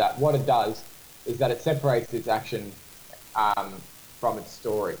up, is that what it does is that it separates its action from its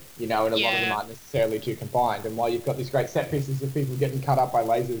story, and a lot of them aren't necessarily too combined. And while you've got these great set pieces of people getting cut up by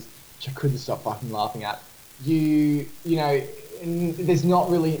lasers, which I couldn't stop fucking laughing at, there's not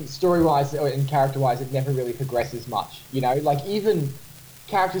really, story-wise and character-wise, it never really progresses much, Like, even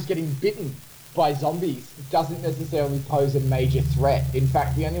characters getting bitten by zombies doesn't necessarily pose a major threat. In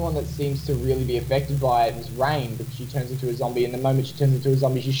fact, the only one that seems to really be affected by it is Rain, because she turns into a zombie, and the moment she turns into a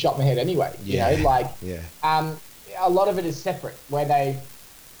zombie, she's shot in the head anyway, a lot of it is separate, where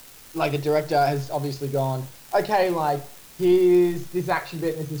the director has obviously gone, okay, like, here's this action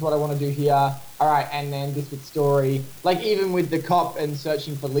bit, and this is what I want to do here. All right, and then this with story. Like, even with the cop and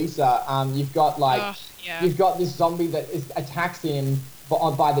searching for Lisa, you've got you've got this zombie that attacks him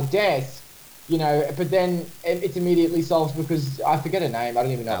by the desk, but then it's immediately solved because I forget her name. I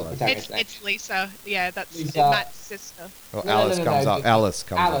don't even know the protagonist's name. It's Lisa. Yeah, that's Lisa. Matt's sister. Well, Alice comes up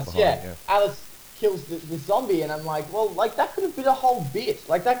behind. Yeah, Alice kills the zombie, and I'm like, well, like, that could have been a whole bit.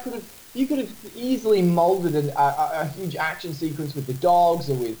 Like, you could have easily molded a huge action sequence with the dogs,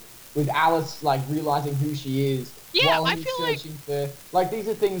 or with Alice, like, realizing who she is. Yeah, while he's searching for, like, these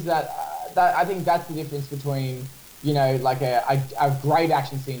are things that I think that's the difference between, like a great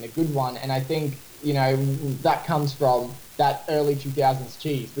action scene, a good one, and I think, that comes from that early 2000s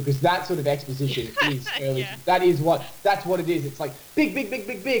cheese, because that sort of exposition is early. That's what it is. It's like big,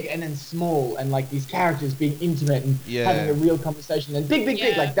 and then small, and like these characters being intimate and having a real conversation, and big.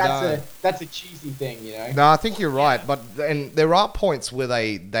 Like, that's a cheesy thing, No, I think you're right, and there are points where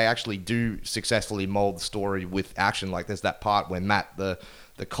they actually do successfully mold the story with action. Like, there's that part where Matt, the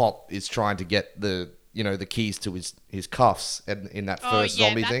cop, is trying to get the keys to his cuffs in that first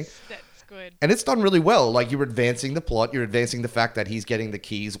zombie thing. That's good. And it's done really well. Like, you're advancing the plot, you're advancing the fact that he's getting the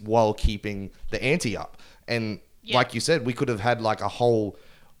keys while keeping the ante up. And like you said, we could have had like a whole,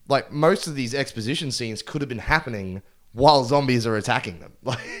 like, most of these exposition scenes could have been happening while zombies are attacking them.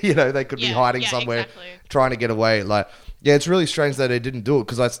 Like, they could be hiding somewhere, trying to get away. Like, it's really strange that they didn't do it,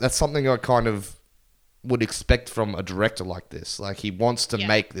 because that's something I kind of would expect from a director like this. Like, he wants to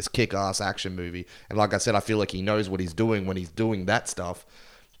make this kick-ass action movie, and like I said, I feel like he knows what he's doing when he's doing that stuff.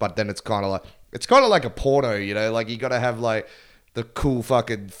 But then it's kind of like a porno, like, you got to have like the cool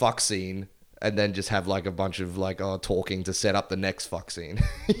fucking fuck scene, and then just have like a bunch of like talking to set up the next fuck scene.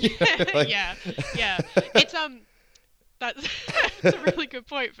 Like, yeah. It's that's a really good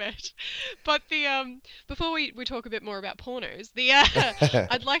point, Vish. But the before we talk a bit more about pornos,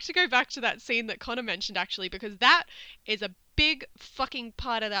 I'd like to go back to that scene that Connor mentioned, actually, because that is a big fucking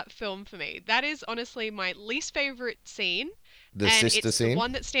part of that film for me. That is honestly my least favorite scene. The sister scene? It's the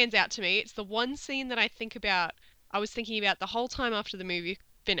one that stands out to me. It's the one scene that I was thinking about the whole time after the movie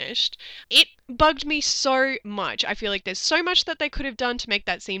finished. It bugged me so much. I feel like there's so much that they could have done to make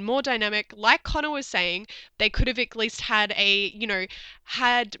that scene more dynamic. Like Connor was saying, they could have at least had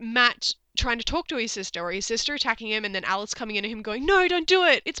had Matt trying to talk to his sister, or his sister attacking him, and then Alice coming in and him going, no, don't do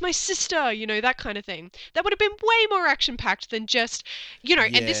it, it's my sister, that kind of thing. That would have been way more action-packed than just,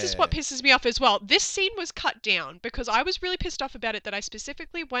 and this is what pisses me off as well. This scene was cut down because I was really pissed off about it, that I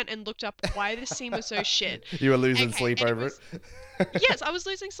specifically went and looked up why this scene was so shit. You were losing sleep over it? Yes, I was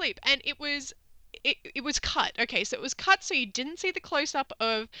losing sleep, and it was cut. Okay, so it was cut so you didn't see the close-up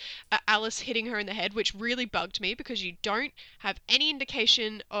of Alice hitting her in the head, which really bugged me because you don't have any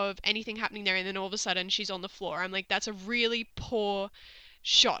indication of anything happening there, and then all of a sudden she's on the floor. I'm like, that's a really poor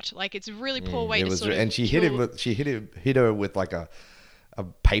shot. Like, it's a really poor way to sort of and she hit her with like a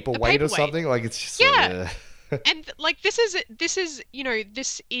paperweight or something. Like, it's just and like this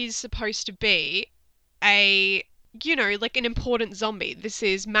is supposed to be a like an important zombie. This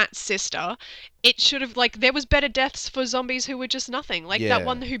is Matt's sister. It should have, like, there was better deaths for zombies who were just nothing. Like that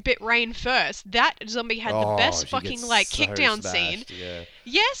one who bit Rain first. That zombie had the best fucking, like, kickdown scene. Yeah.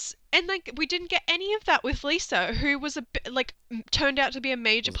 Yes, and, like, we didn't get any of that with Lisa, who was turned out to be a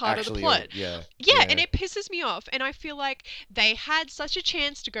major part of the plot. Yeah, and it pisses me off. And I feel like they had such a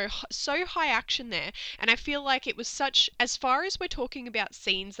chance to go so high action there. And I feel like it was such, as far as we're talking about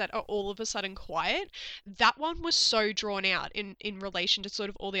scenes that are all of a sudden quiet, that one was so drawn out in relation to sort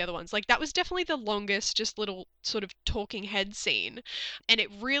of all the other ones. Like, that was definitely the longest just little sort of talking head scene, and it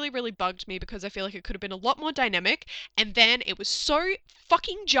really, really bugged me because I feel like it could have been a lot more dynamic. And then it was so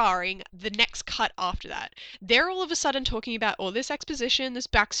fucking jarring the next cut after that. They're all of a sudden talking about all this exposition, this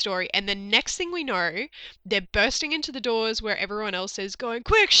backstory, and the next thing we know, they're bursting into the doors where everyone else is going,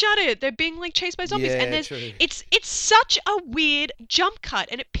 quick, shut it, they're being like chased by zombies. And it's such a weird jump cut,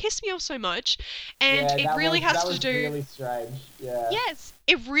 and it pissed me off so much. And it really has to do really strange. Yes,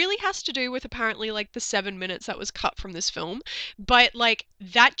 it really has to do with apparently like the 7 minutes that was cut from this film. But like,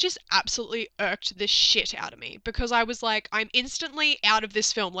 that just absolutely irked the shit out of me, because I was like, I'm instantly out of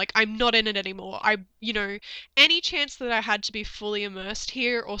this film. Like, I'm not in it anymore. Any chance that I had to be fully immersed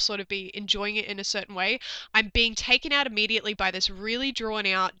here or sort of be enjoying it in a certain way, I'm being taken out immediately by this really drawn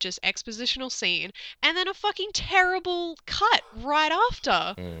out, just expositional scene, and then a fucking terrible cut right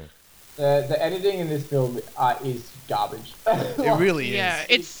after. The editing in this film is garbage. It really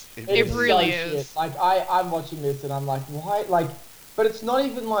is. Yeah, it really is. Shit. Like, I'm watching this and I'm like, why? Like, but it's not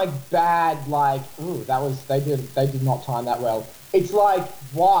even like bad. Like, ooh, they did not time that well. It's like,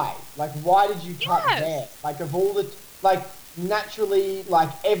 why? Like, why did you cut there? Like, of all the, like, naturally, like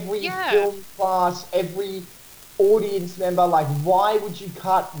every film class, every audience member, like, why would you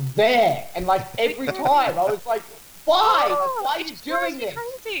cut there? And like every time, I was like, why? Like, why are you doing this?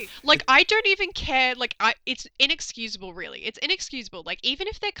 Crazy. Like, I don't even care. Like, it's inexcusable, really. It's inexcusable. Like, even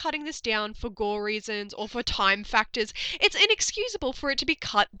if they're cutting this down for gore reasons or for time factors, it's inexcusable for it to be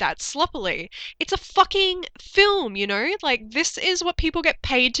cut that sloppily. It's a fucking film, Like, this is what people get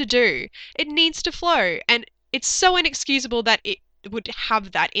paid to do. It needs to flow. And it's so inexcusable that it would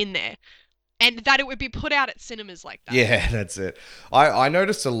have that in there. And that it would be put out at cinemas like that. Yeah, that's it. I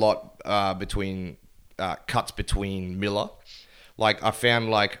noticed a lot between... cuts between Miller. Like, I found,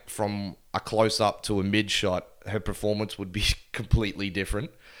 like, from a close-up to a mid-shot, her performance would be completely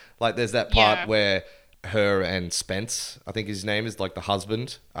different. Like, there's that part where her and Spence, I think his name is, like, the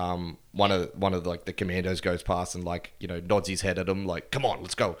husband, one of like, the commandos goes past and, like, nods his head at him, like, come on,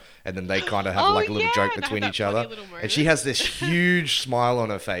 let's go. And then they kind of have, like, a little joke between each other. And she has this huge smile on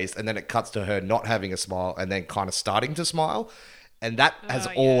her face, and then it cuts to her not having a smile and then kind of starting to smile. And that has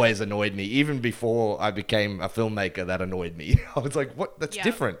always annoyed me. Even before I became a filmmaker, that annoyed me. I was like, what? That's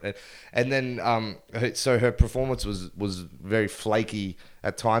different. And then, so her performance was very flaky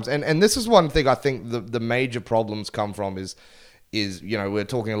at times. And this is one thing I think the major problems come from is, we're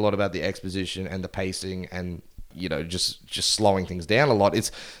talking a lot about the exposition and the pacing and, just slowing things down a lot.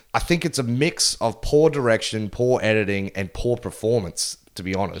 I think it's a mix of poor direction, poor editing, and poor performance, to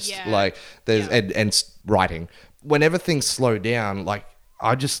be honest. Yeah. Like, there's, and writing. Whenever things slow down, like,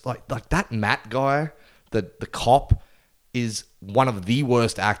 I just like that Matt guy, the cop, is one of the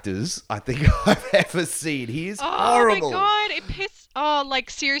worst actors I think I've ever seen. He is horrible. Oh my god, it pissed. Oh, like,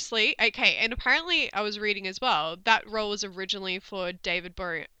 seriously. Okay, and apparently I was reading as well, that role was originally for David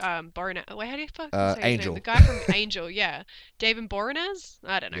Boreanaz. Wait, how do you fucking say his Angel. name? The guy from Angel, yeah. David Boreanaz?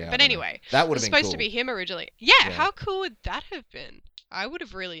 I don't know. Yeah, but anyway, that would have been supposed cool. to be him originally. Yeah, how cool would that have been? I would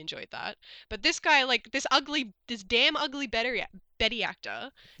have really enjoyed that. But this guy, like, this damn ugly Betty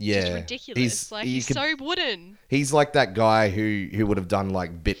actor. Yeah. Just ridiculous. He's so wooden. He's like that guy who would have done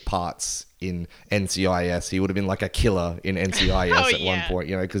like bit parts in NCIS. He would have been like a killer in NCIS Oh, at one yeah. point,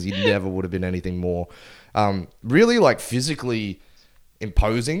 because he never would have been anything more. Really like physically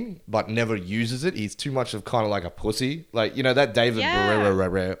imposing, but never uses it. He's too much of kind of like a pussy. Like, that David Yeah.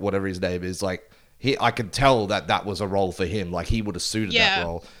 Barrera, whatever his name is, like I could tell that was a role for him. Like he would have suited that Yeah.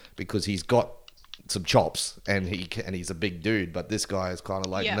 role because he's got some chops and he's a big dude, but this guy is kind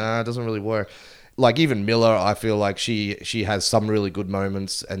of like, Yeah. nah, it doesn't really work. Like even Miller, I feel like she has some really good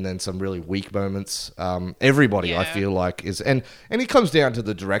moments and then some really weak moments. Everybody, I Yeah. feel like is, and it comes down to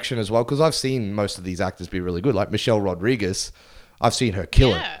the direction as well, because I've seen most of these actors be really good. Like Michelle Rodriguez, I've seen her kill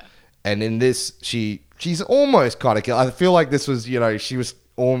it, Yeah. and in this, she's almost kind of kill. I feel like this was, she was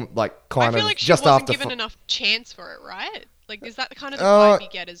all like I kind feel of like she just wasn't after. given enough chance for it, right? Like, is that the kind of the vibe you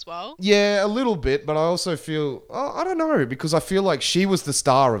get as well? Yeah, a little bit, but I also feel I don't know, because I feel like she was the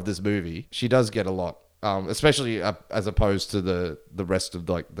star of this movie. She does get a lot, especially as opposed to the rest of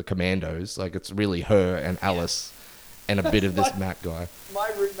like the Commandos. Like it's really her and Alice, and a bit of this Matt guy. My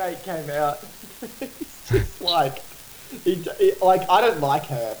roommate came out. He's just like, like I don't like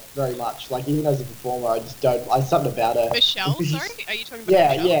her very much. Like even as a performer, I just don't. Something about her. Michelle, She's- sorry, are you talking about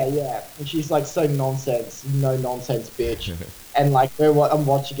Yeah, Michelle? yeah. And she's like so no nonsense bitch. And like I'm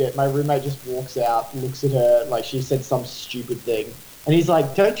watching it, my roommate just walks out, looks at her like she said some stupid thing, and he's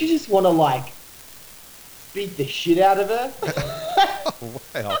like, "Don't you just want to like beat the shit out of her?"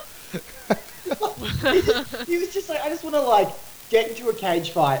 Wow. He was just like, "I just want to like get into a cage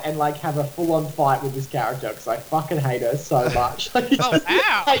fight and like have a full-on fight with this character because I fucking hate her so much." Like, he Oh, just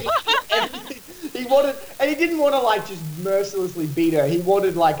wow. hated everything. He wanted, and he didn't want to like just mercilessly beat her. He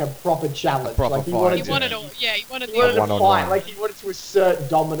wanted like a proper challenge. proper like he fight, wanted He to wanted all, yeah, he wanted He wanted the to one-on-one. fight, like he wanted to assert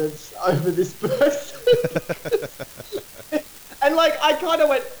dominance over this person. And like I kind of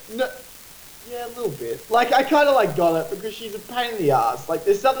went, no, yeah, a little bit. Like I kind of like got it because she's a pain in the ass. Like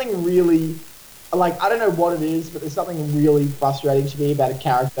there's something really, like I don't know what it is, but there's something really frustrating to me about a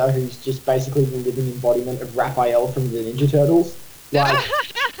character who's just basically the living embodiment of Raphael from the Ninja Turtles. Like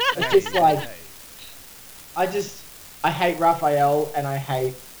it's just like, I hate Raphael and I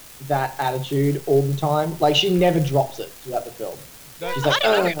hate that attitude all the time. Like she never drops it throughout the film. She's I like,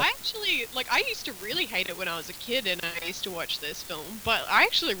 don't know. "Oh." I actually I used to really hate it when I was a kid, and I used to watch this film. But I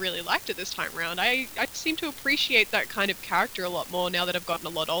actually really liked it this time around. I seem to appreciate that kind of character a lot more now that I've gotten a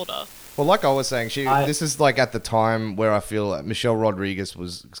lot older. Well, like I was saying, this is like at the time where I feel like Michelle Rodriguez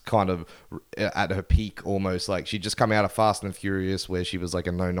was kind of at her peak almost. Like she'd just come out of Fast and Furious where she was like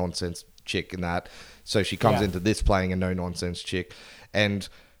a no-nonsense chick in that. So she comes Yeah. into this playing a no-nonsense chick. And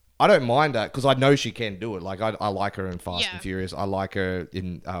I don't mind that because I know she can do it. Like I like her in Fast Yeah. and Furious. I like her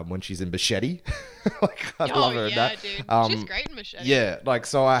in when she's in Machete. Like I love her in yeah, that. dude. She's great in Machete. Yeah, like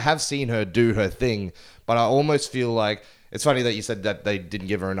so I have seen her do her thing, but I almost feel like it's funny that you said that they didn't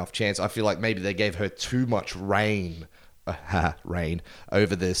give her enough chance. I feel like maybe they gave her too much reign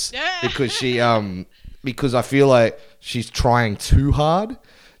over this Yeah. because because I feel like she's trying too hard.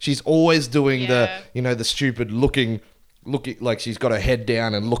 She's always doing Yeah. the stupid looking like she's got her head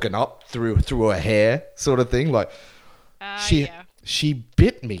down and looking up through her hair sort of thing. Like Yeah. she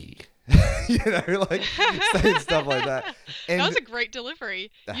bit me. Like saying stuff like that. And That was a great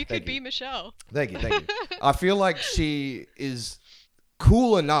delivery. You thank could be you. Michelle. Thank you. I feel like she is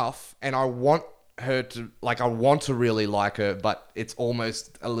cool enough, and I want her to I want to really like her, but it's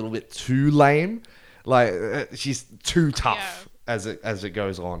almost a little bit too lame. Like she's too tough as it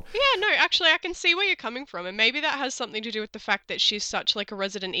goes on. Yeah, no, actually, I can see where you're coming from, and maybe that has something to do with the fact that she's such like a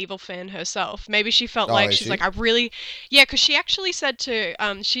Resident Evil fan herself. Maybe she felt Oh, like is she's she? like, because she actually said to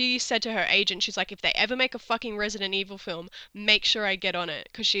her agent, she's like, if they ever make a fucking Resident Evil film, make sure I get on it,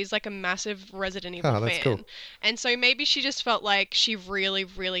 because she's like a massive Resident Evil Oh, that's fan. cool. And so maybe she just felt like she really,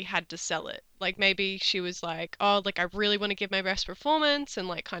 really had to sell it. Like maybe she was like, oh, like I really want to give my best performance, and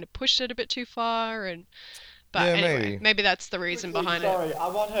like kind of pushed it a bit too far, and. But Yeah, anyway, maybe. maybe that's the reason behind it. Sorry,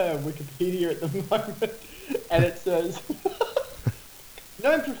 I'm on her Wikipedia at the moment, and it says,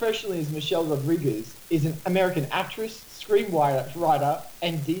 known professionally as Michelle Rodriguez, is an American actress, screenwriter,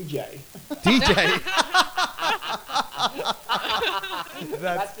 and DJ. DJ.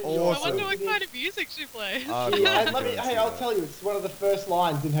 That's in I your- awesome. wonder what kind of music she plays. I'd She, love and to go see I'll that. tell you, it's one of the first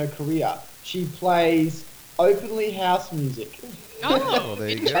lines in her career. She plays openly house music. Oh, there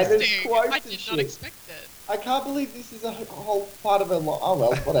you go. And there's interesting. quotes I and did shit. not expect it. I can't believe this is a whole part of her life. Oh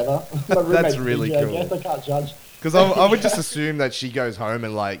well, whatever. My roommate's really DJ, cool. I guess I can't judge. Because I would just assume that she goes home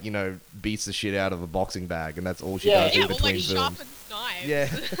and beats the shit out of a boxing bag, and that's all she Yeah. does Yeah, in or between like films. sharpens knives. Yeah.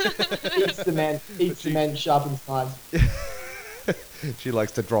 Eats cement, sharpens knives. She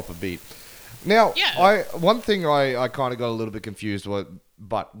likes to drop a beat. Now, Yeah. one thing I kind of got a little bit confused with,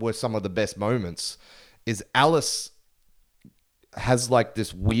 but were some of the best moments, is Alice has like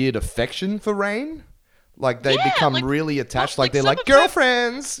this weird affection for Rain. Like they become like, really attached. well, Like they're some like of them-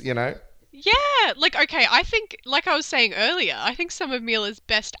 girlfriends, you know? Yeah, like okay, I think like I was saying earlier, I think some of Mila's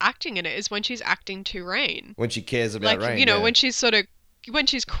best acting in it is when she's acting to Rain. When she cares about Like Rain. you know, yeah. when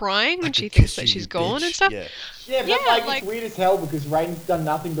she's crying, when I she could thinks kiss that you, she's you gone bitch. and stuff. Yeah. Yeah, but Yeah, like, it's weird as hell because Rain's done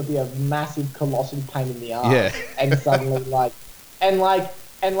nothing but be a massive colossal pain in the ass. Yeah. And suddenly and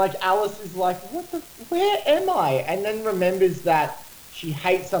Alice is like, where am I? And then remembers that she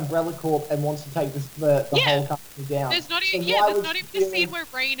hates Umbrella Corp and wants to take the Yeah. whole company down. There's not So even why there's was not she even a feeling- scene where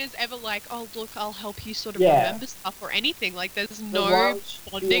Rain is ever like, oh look, I'll help you sort of Yeah. remember stuff or anything. Like there's So why no would she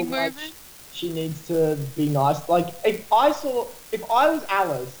bonding feel like moment. She needs to be nice. Like if I was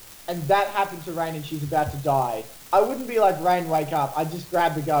Alice and that happened to Rain and she's about to die, I wouldn't be like, Rain, wake up. I'd just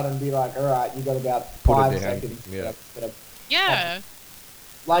grab the gun and be like, all right, you got about Put it 5 down. seconds. Yeah. Yeah.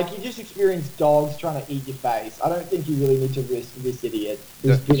 Like, you just experience dogs trying to eat your face. I don't think you really need to risk this idiot.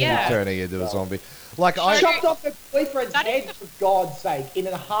 Yeah. who's given Yeah. up. Turning into a zombie. Like I Chopped off her boyfriend's That is head, for God's sake, in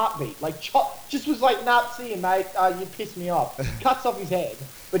a heartbeat. Like, just was like, nah, see you, mate. You pissed me off. Cuts off his head,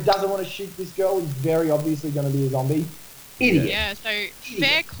 but doesn't want to shoot this girl who's very obviously going to be a zombie. Idiot. Yeah, so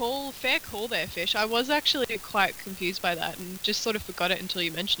fair call there, Fish. I was actually quite confused by that and just sort of forgot it until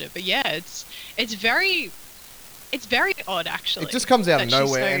you mentioned it. But yeah, it's very odd actually. it just comes out of that she's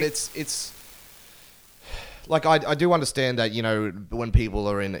nowhere, so- and it's like I do understand that, you know, when people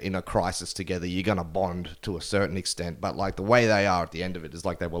are in a crisis together, you're gonna bond to a certain extent, but like the way they are at the end of it is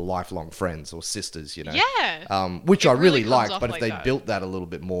like they were lifelong friends or sisters, you know. Yeah. Which It I really really comes liked, off but if like they that. built that a little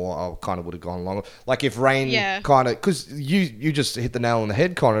bit more, I kind of would have gone longer. Like if Rain Yeah. kind of, because you just hit the nail on the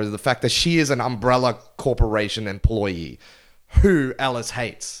head, Connor, the fact that she is an Umbrella Corporation employee who Alice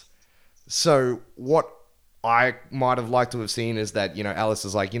hates. So what I might have liked to have seen is that, you know, Alice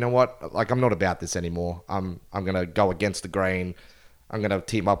is like, you know what, like I'm not about this anymore. I'm gonna go against the grain. I'm gonna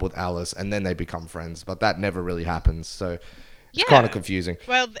team up with Alice, and then they become friends. But that never really happens. So it's kind of Yeah. confusing.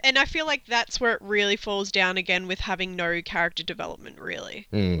 Well, and I feel like that's where it really falls down again with having no character development, really.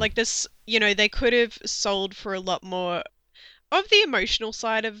 Mm. Like this, you know, they could have sold for a lot more of the emotional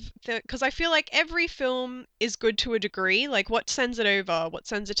side of the, because I feel like every film is good to a degree. Like what sends it over, what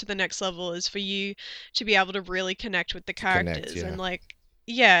sends it to the next level is for you to be able to really connect with the connect, characters yeah. and like,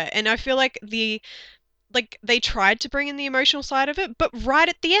 yeah, and I feel like they tried to bring in the emotional side of it, but right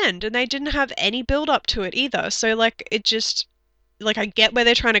at the end, and they didn't have any build up to it either. So like it just like I get where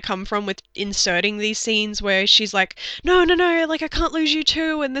they're trying to come from with inserting these scenes where she's like, no, like I can't lose you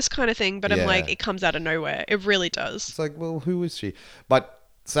too, and this kind of thing. But I'm like, Yeah. it comes out of nowhere. It really does. It's like, well, who is she? But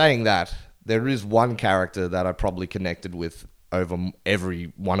saying that, there is one character that I probably connected with over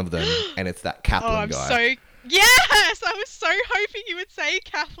every one of them, and it's that Kaplan Oh, I'm guy. so yes! I was so hoping you would say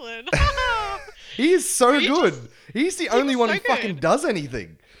Kaplan. He is so You good. just- He's the only was one so who fucking good. does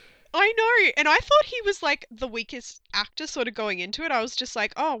anything. I know, and I thought he was like the weakest actor sort of going into it. I was just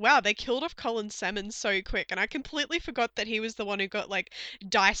like, oh wow, they killed off Colin Simmons so quick, and I completely forgot that he was the one who got like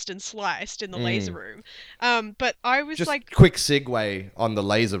diced and sliced in the laser room. But I was Just like, quick segue on the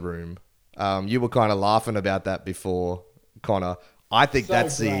laser room. You were kind of laughing about that before, Connor. I think So that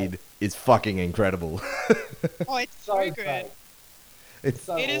great. scene is fucking incredible. oh, it's So so good. great. It's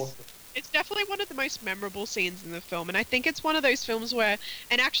So It is- awesome. It's definitely one of the most memorable scenes in the film, and I think it's one of those films where,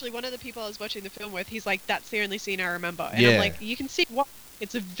 and actually one of the people I was watching the film with, he's like, that's the only scene I remember, and Yeah. I'm like, you can see what,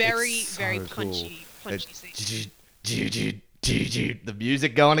 it's a very, It's very so cool. punchy scene. The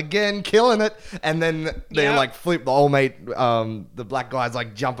music going again, killing it, and then they Yeah. like flip the old mate. The black guy's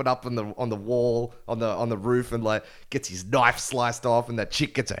like jumping up on the wall on the roof and like gets his knife sliced off, and that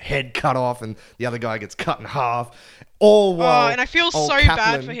chick gets her head cut off, and the other guy gets cut in half. All while Oh, and I feel old so bad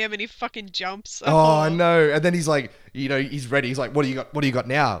Kaplan- for him, and he fucking jumps. Oh, I know. And then he's like, you know, he's ready. He's like, what do you got? What do you got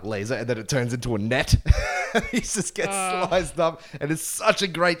now, laser? And then it turns into a net. He just gets sliced up, and it's such a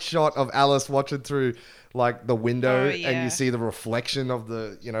great shot of Alice watching through like the window, Oh, and yeah. you see the reflection of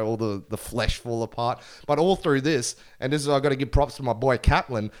the, you know, all the flesh fall apart. But all through this, and this is, I got to give props to my boy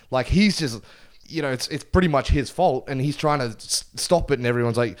Kaplan. Like he's just, you know, it's pretty much his fault, and he's trying to stop it, and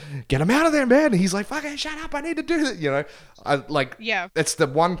everyone's like, get him out of there, man. And he's like, fucking shut up, I need to do that. You know, I like, Yeah. it's the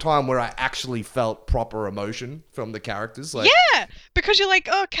one time where I actually felt proper emotion from the characters. Like, Yeah, because you're like,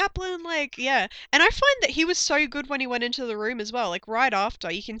 oh, Kaplan, like, yeah. And I find that he was so good when he went into the room as well. Like, right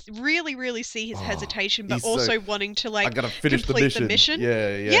after, you can really, really see his hesitation, but he's so- also wanting to, like, I gotta finish the complete mission.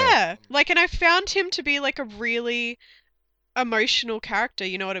 Yeah. Yeah, like, and I found him to be, like, a really emotional character,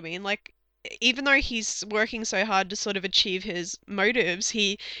 you know what I mean? Like, even though he's working so hard to sort of achieve his motives,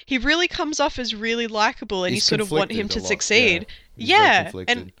 he really comes off as really likable, and you He's sort of want him conflicted to a lot, succeed. He's very Yeah,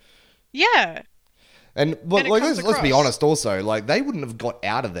 conflicted. and yeah, And but and it like comes let's be across. honest also, like they wouldn't have got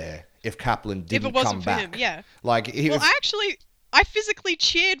out of there if Kaplan if didn't it wasn't come for back. him, yeah. Like Well, I physically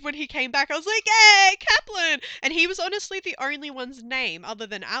cheered when he came back. I was like, "Yay, Kaplan!" And he was honestly the only one's name other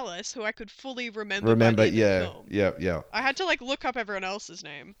than Alice who I could fully remember. By the end of the film. yeah. I had to like look up everyone else's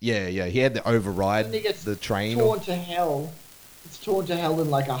name. Yeah. He had to override And he gets the train. torn to hell. It's torn to hell in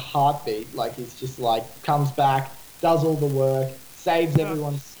like a heartbeat. Like he's just like comes back, does all the work, saves Oh.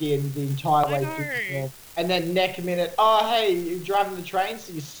 everyone's skin the entire I way know. through the film. And then next minute, oh hey, you're driving the train,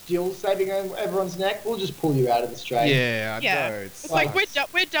 so you're still saving everyone's neck. We'll just pull you out of this train. Yeah, I Yeah. know. It's like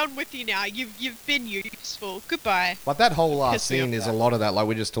we're done with you now. You've been useful. Goodbye. But that whole last Pissed me scene off is that. a lot of that. Like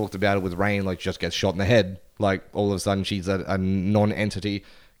we just talked about it with Rain. Like just gets shot in the head. Like all of a sudden she's a non-entity.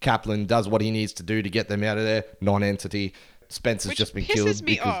 Kaplan does what he needs to do to get them out of there. Non-entity. Spencer's Which just been pisses killed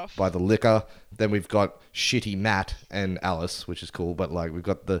me because off. by the liquor. Then we've got shitty Matt and Alice, which is cool. But like we've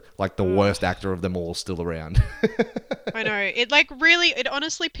got the worst actor of them all still around. I know. It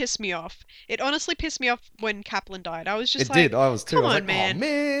honestly pissed me off. It honestly pissed me off when Kaplan died. I was just It like, did. I was too. come I was on, like, man. oh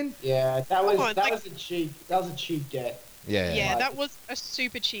man. Yeah, that was on, that like- was a cheap get. Yeah. Yeah, Like- that was a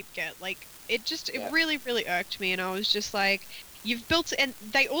super cheap get. Like, it Yeah. really, really irked me, and I was just like, you've built it, and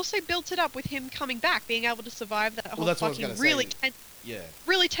they also built it up with him coming back, being able to survive that whole that's what I was fucking gonna say. really Yeah.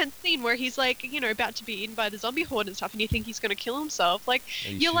 really tense scene where he's like, about to be eaten by the zombie horde and stuff, and you think he's gonna kill himself. Like,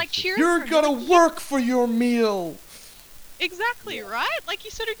 you're like cheering. You're for him. gonna like, work for your meal. Exactly, right? Like, you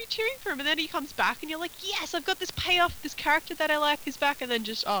sort of be cheering for him, and then he comes back, and you're like, yes, I've got this payoff. This character that I like is back, and then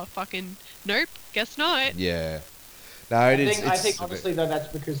just, oh, fucking, nope, guess not. Yeah. No, it is. I it's think a bit- honestly though that's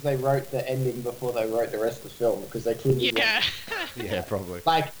because they wrote the ending before they wrote the rest of the film because they couldn't. Yeah. Yeah, probably.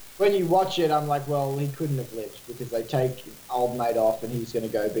 Like when you watch it, I'm like, well, he couldn't have lived because they take old mate off and he's going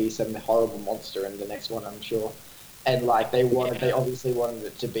to go be some horrible monster in the next one, I'm sure. And like they obviously wanted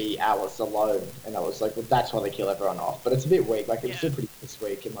it to be Alice alone, and I was like, well, that's why they kill everyone off. But it's a bit weak. Like it's Yeah. still pretty piss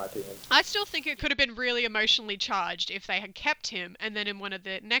weak in my opinion. I still think it could have been really emotionally charged if they had kept him, and then in one of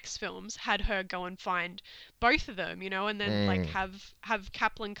the next films had her go and find both of them, and then like have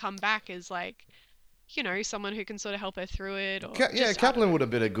Kaplan come back as like, someone who can sort of help her through it. Or Yeah, just, I don't Kaplan know. would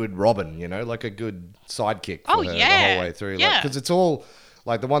have been a good Robin, like a good sidekick for Oh, her the yeah. whole way through. Yeah. Because it's all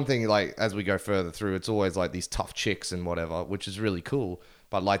like the one thing, like as we go further through, it's always like these tough chicks and whatever, which is really cool.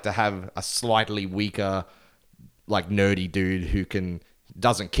 But like to have a slightly weaker, like nerdy dude who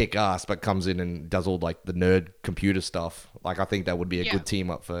doesn't kick ass but comes in and does all like the nerd computer stuff. Like I think that would be a Yeah. good team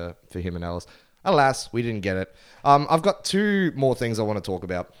up for him and Alice. Alas, we didn't get it. I've got two more things I want to talk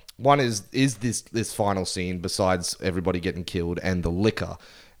about. One is this final scene besides everybody getting killed and the liquor.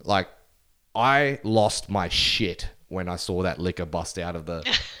 Like I lost my shit when I saw that liquor bust out of the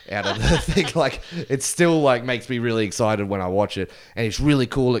thing. Like it still like makes me really excited when I watch it, and it's really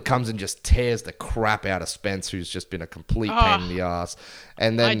cool. It comes and just tears the crap out of Spence, who's just been a complete pain in the ass.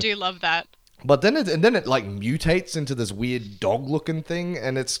 And then I do love that. but then it like mutates into this weird dog looking thing,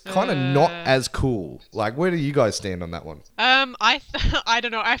 and it's kind of not as cool. Like where do you guys stand on that one? I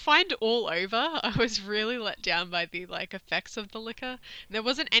don't know. I find all over. I was really let down by the like effects of the liquor. There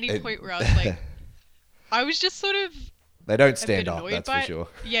wasn't any point where I was like, I was just sort of They don't a stand bit up, annoyed that's by for it. sure.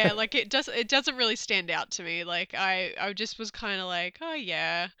 Yeah, like it doesn't really stand out to me. Like I just was kind of like, oh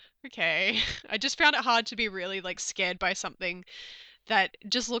yeah, okay. I just found it hard to be really like scared by something that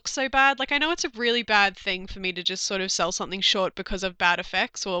just looks so bad. Like I know it's a really bad thing for me to just sort of sell something short because of bad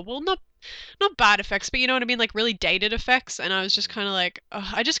effects, or well, not bad effects, but you know what I mean, like really dated effects. And I was just kind of like, ugh,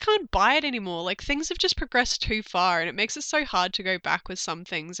 I just can't buy it anymore. Like things have just progressed too far, and it makes it so hard to go back with some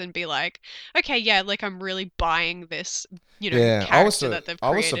things and be like, okay, yeah, like I'm really buying this, Yeah, character that they've I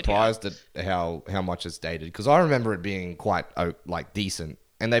was created here. surprised at how much it's dated, because I remember it being quite like decent,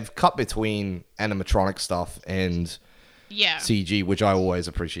 and they've cut between animatronic stuff and Yeah. CG, which I always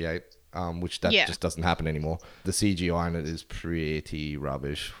appreciate. Which Yeah. just doesn't happen anymore. The CGI in it is pretty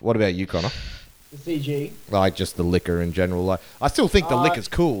rubbish. What about you, Connor? The CG. Like just the liquor in general. Like I still think the liquor's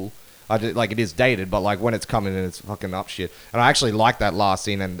cool. Like it is dated, but like when it's coming in, it's fucking up shit. And I actually like that last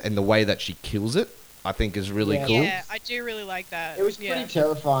scene and the way that she kills it. I think is really Yeah. cool. Yeah, I do really like that. It was pretty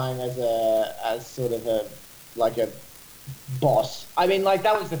terrifying as sort of a boss. I mean, like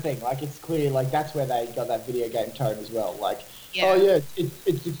that was the thing. Like it's clear, like that's where they got that video game tone as well. Like, Yeah. oh yeah,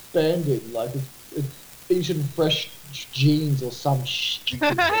 it's expanded. Like it's eaten fresh genes or some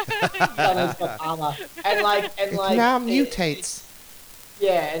stupid. It's got armor and like now it- mutates.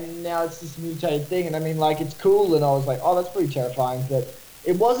 yeah, and now it's this mutated thing, and I mean, like, it's cool, and I was like, oh, that's pretty terrifying, but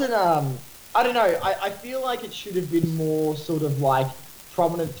it wasn't I don't know. I feel like it should have been more sort of like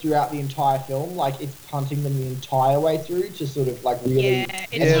prominent throughout the entire film. Like it's punting them the entire way through to sort of like really. Yeah, Yeah,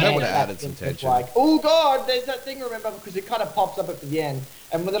 it's that weird. would have added some It's tension. like, oh god, there's that thing. Remember, because it kind of pops up at the end,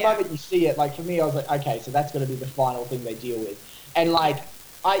 and when the Yeah. moment you see it, like for me, I was like, okay, so that's going to be the final thing they deal with. And like,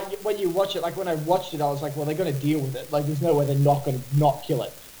 when you watch it, like when I watched it, I was like, well, they're going to deal with it. Like, there's no way they're not going to not kill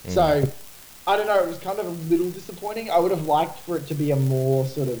it. So, I don't know. It was kind of a little disappointing. I would have liked for it to be a more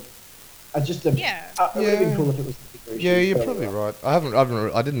sort of, Yeah. It would have been cool if it was. Yeah, you're probably right.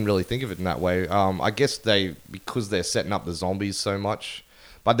 I didn't really think of it in that way. I guess because they're setting up the zombies so much,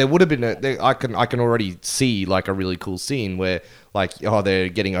 but there would have been I can already see like a really cool scene where like they're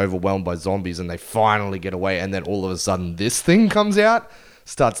getting overwhelmed by zombies and they finally get away, and then all of a sudden this thing comes out,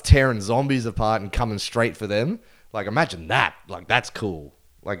 starts tearing zombies apart and coming straight for them. Like imagine that. Like that's cool.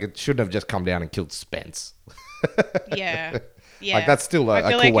 Like it shouldn't have just come down and killed Spence. Yeah. Yeah. Like that's still I a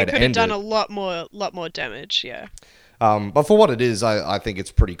feel cool like way it to could have end done it. a lot more damage. Yeah. But for what it is, I think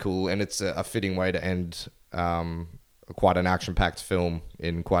it's pretty cool, and it's a fitting way to end quite an action-packed film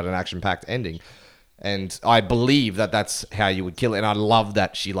in quite an action-packed ending. And I believe that that's how you would kill it. And I love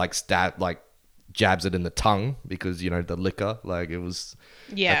that she jabs it in the tongue because the liquor, like it was.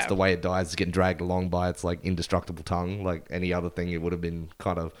 Yeah. That's the way it dies. It's getting dragged along by its like indestructible tongue. Like any other thing, it would have been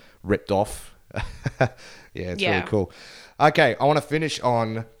kind of ripped off. It's really cool. Okay, I want to finish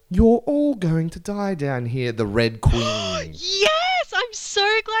on "You're all going to die down here." The Red Queen. Yes, I'm so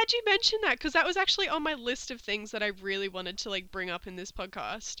glad you mentioned that because that was actually on my list of things that I really wanted to like bring up in this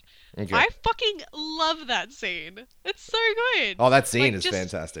podcast. Okay. I fucking love that scene. It's so good. Oh, that scene Like, is just-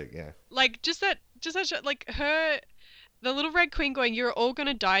 fantastic. Yeah. Like just that like the little Red Queen going, "You're all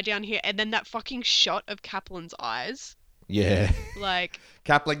gonna die down here," and then that fucking shot of Kaplan's eyes. Yeah. Like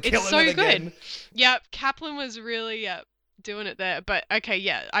Kaplan killing it's so it again. good. Yep, Kaplan was really doing it there. But okay,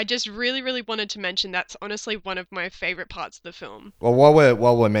 yeah, I just really, really wanted to mention that's honestly one of my favorite parts of the film. Well,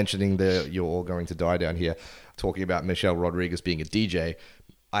 while we're mentioning "You're all going to die down here," talking about Michelle Rodriguez being a DJ,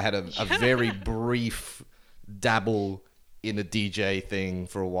 I had a very brief dabble in a DJ thing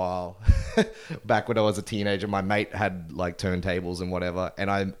for a while. Back when I was a teenager, my mate had like turntables and whatever,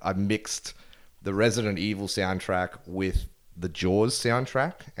 and I mixed the Resident Evil soundtrack with the Jaws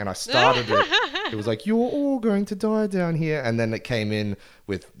soundtrack, and I started it. It was like, "You're all going to die down here," and then it came in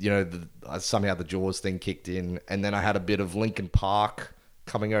with somehow the Jaws thing kicked in, and then I had a bit of Linkin Park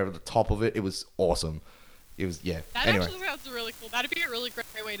coming over the top of it. It was awesome. It was That Anyway, actually sounds really cool. That'd be a really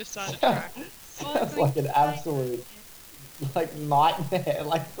great way to start a track. Sounds like an absolute like nightmare.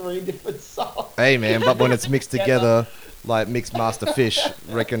 Like 3 different songs. hey man, but when it's mixed together, like Mixed Master Fish,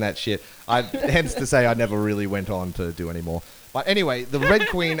 reckon that shit. Hence to say I never really went on to do any more. But anyway, the Red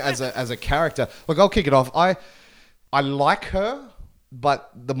Queen as a character. Look, I'll kick it off. I like her,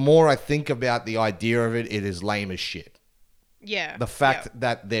 but the more I think about the idea of it, it is lame as shit. Yeah. The fact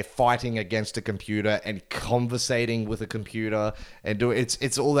that they're fighting against a computer and conversating with a computer and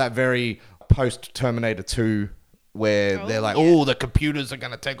it's all that very post Terminator 2 where Oh, they're like, yeah. "Oh, the computers are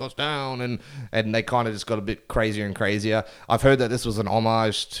going to take us down," and they kind of just got a bit crazier and crazier. I've heard that this was an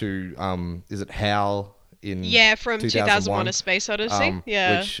homage to is it HAL in from 2001: A Space Odyssey.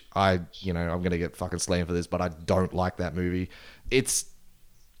 Yeah. which I'm going to get fucking slammed for this, but I don't like that movie. It's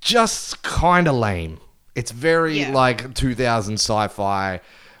just kind of lame. It's very like 2000 sci-fi.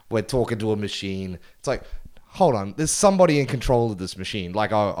 We're talking to a machine. It's like, hold on, there's somebody in control of this machine.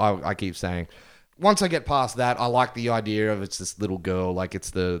 Like I keep saying. Once I get past that, I like the idea of it's this little girl, like it's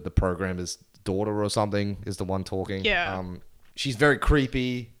the programmer's daughter or something is the one talking. Yeah. She's very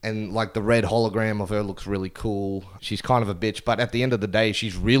creepy, and like the red hologram of her looks really cool. She's kind of a bitch, but at the end of the day,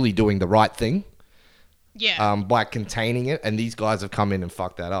 she's really doing the right thing. Yeah. By containing it, and these guys have come in and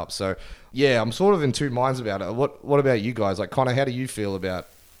fucked that up. So, yeah, I'm sort of in two minds about it. What about you guys? Like, Connor, how do you feel about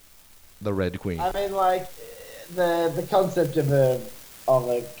the Red Queen? I mean, like the concept of a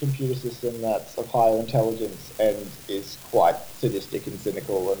computer system that's of higher intelligence and is quite sadistic and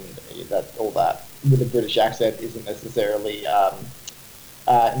cynical, and that all that with a British accent isn't necessarily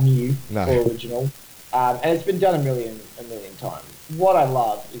new or original. And it's been done a million times. What I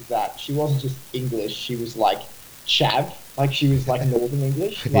love is that she wasn't just English; she was like chav, like she was like Northern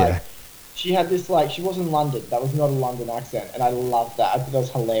English. Like she had this like she was in London. That was not a London accent, and I love that. I think that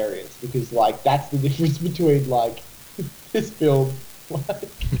was hilarious because like that's the difference between like this film like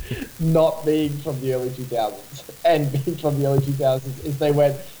not being from the early 2000s and being from the early 2000s is they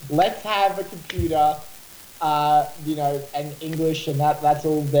went, let's have a computer and English and that's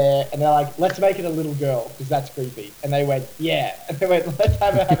all there. And they're like, let's make it a little girl because that's creepy. And they went, yeah. And they went, let's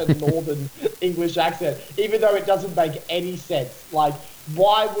have a northern English accent, even though it doesn't make any sense. Like,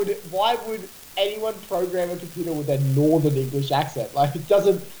 why would anyone program a computer with a northern English accent? Like, it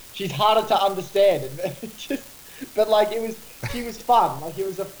doesn't. She's harder to understand. But like, she was fun. Like, it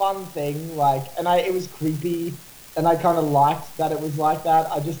was a fun thing. Like, it was creepy, and I kind of liked that it was like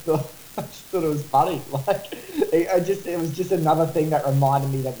that. I just thought it was funny. Like, it was just another thing that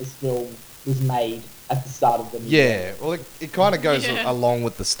reminded me that this film was made at the start of the movie. Yeah, well, it kind of goes along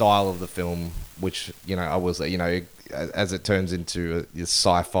with the style of the film, which, I was, as it turns into a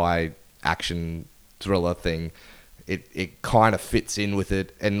sci-fi action thriller thing, it kind of fits in with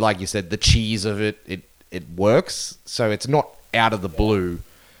it. And like you said, the cheese of it works. So it's not out of the blue.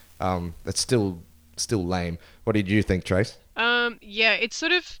 It's still lame. What did you think, Trace? Yeah, it's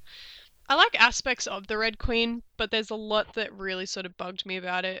sort of... I like aspects of the Red Queen, but there's a lot that really sort of bugged me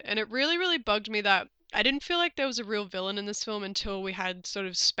about it. And it really, really bugged me that I didn't feel like there was a real villain in this film until we had sort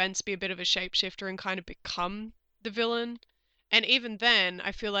of Spence be a bit of a shapeshifter and kind of become the villain. And even then,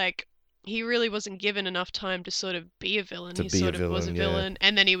 I feel like he really wasn't given enough time to sort of be a villain. He sort of was a villain,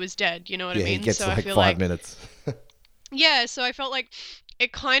 and then he was dead, you know what I mean? He gets so like I feel 5 minutes. Yeah, so I felt like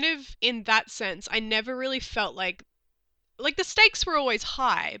it kind of, in that sense, I never really felt like the stakes were always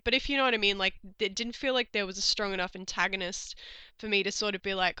high, but if you know what I mean, like, it didn't feel like there was a strong enough antagonist for me to sort of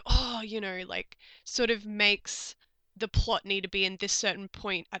be like, oh, like, sort of makes the plot need to be in this certain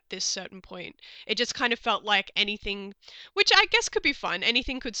point at this certain point. It just kind of felt like anything, which I guess could be fun,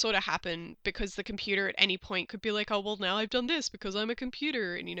 anything could sort of happen because the computer at any point could be like, oh, well, now I've done this because I'm a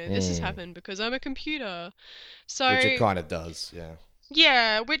computer, and, this has happened because I'm a computer. So, which it kind of does, yeah.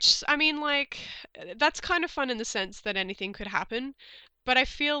 Yeah, which, I mean, like, that's kind of fun in the sense that anything could happen, but I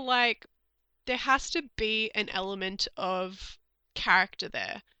feel like there has to be an element of character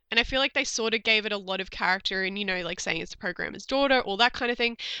there. And I feel like they sort of gave it a lot of character in, like saying it's the programmer's daughter, all that kind of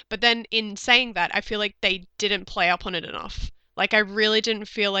thing. But then in saying that, I feel like they didn't play up on it enough. Like, I really didn't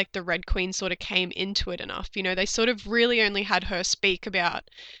feel like the Red Queen sort of came into it enough. They sort of really only had her speak about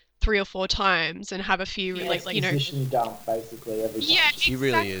 3 or 4 times and have a few exposition dump basically every time. Yeah, she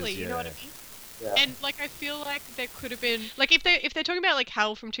exactly, really is, you know what I mean? Yeah. And like, I feel like there could have been, like, if they're talking about like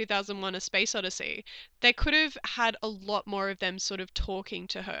Hal from 2001: A Space Odyssey, they could have had a lot more of them sort of talking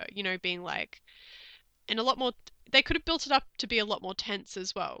to her, being like, and a lot more. They could have built it up to be a lot more tense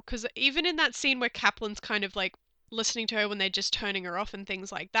as well, because even in that scene where Kaplan's kind of like listening to her when they're just turning her off and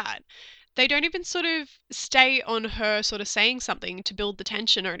things like that, they don't even sort of stay on her sort of saying something to build the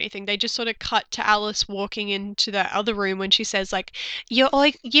tension or anything. They just sort of cut to Alice walking into that other room when she says like, you're all,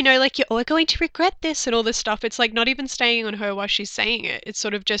 like, you're all going to regret this and all this stuff. It's like not even staying on her while she's saying it. It's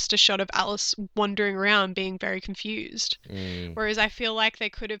sort of just a shot of Alice wandering around being very confused. Whereas I feel like they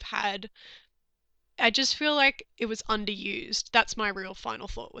could have had, I just feel like it was underused. That's my real final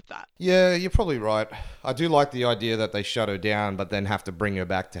thought with that. Yeah, you're probably right. I do like the idea that they shut her down, but then have to bring her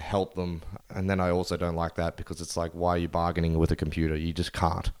back to help them. And then I also don't like that because it's like, why are you bargaining with a computer? You just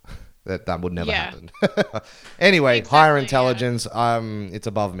can't. That would never happen. Anyway, exactly, higher intelligence. It's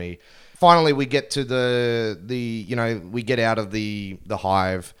above me. Finally, we get to we get out of the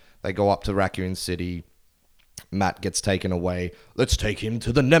hive. They go up to Raccoon City. Matt gets taken away. Let's take him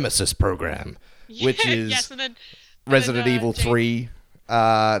to the Nemesis program. Which is Resident Evil 3.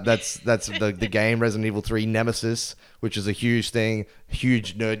 That's the game, Resident Evil 3 Nemesis, which is a huge thing.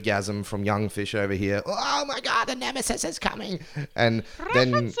 Huge nerdgasm from Young Fish over here. Oh my god, the Nemesis is coming. And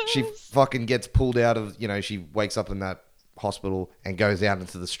then she fucking gets pulled out of, she wakes up in that hospital and goes out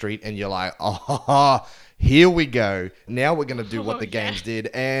into the street, and you're like, oh, here we go. Now we're going to do what the games did,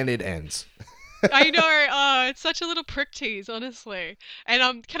 and it ends. I know, it's such a little prick tease, honestly.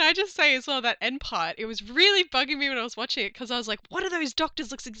 And can I just say as well, that end part, it was really bugging me when I was watching it, because I was like, one of those doctors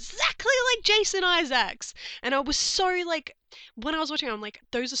looks exactly like Jason Isaacs. And I was so like, when I was watching it, I'm like,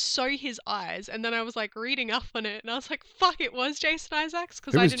 those are so his eyes. And then I was like reading up on it, and I was like, fuck, it was Jason Isaacs?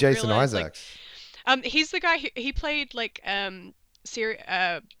 Who is Jason Isaacs? He's the guy he played like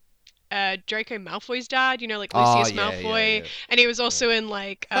Draco Malfoy's dad, like Lucius Malfoy, yeah. and he was also in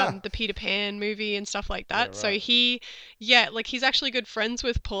like the Peter Pan movie and stuff like that. So he's actually good friends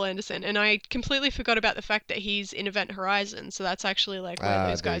with Paul Anderson, and I completely forgot about the fact that he's in Event Horizon. So that's actually like where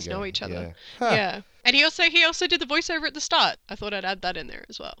those guys know each other. Yeah. And he also did the voiceover at the start. I thought I'd add that in there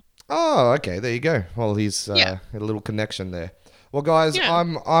as well. Oh, okay, there you go. Well, he's a little connection there. Well, guys,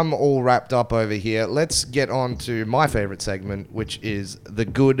 I'm all wrapped up over here. Let's get on to my favorite segment, which is the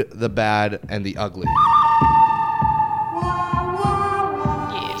good, the bad, and the ugly.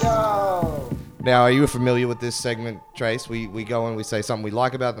 Yes. Yo. Now, are you familiar with this segment, Trace? We go and we say something we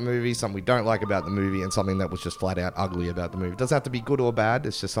like about the movie, something we don't like about the movie, and something that was just flat out ugly about the movie. It doesn't have to be good or bad.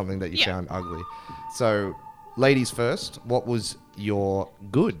 It's just something that you found ugly. So, ladies first, what was your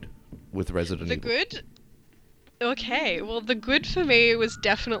good with Resident The Evil? good? Okay, well, the good for me was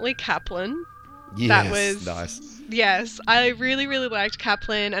definitely Kaplan. Yes, That was nice. Yes, I really, really liked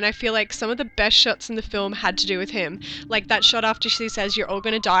Kaplan, and I feel like some of the best shots in the film had to do with him. Like that shot after she says, "You're all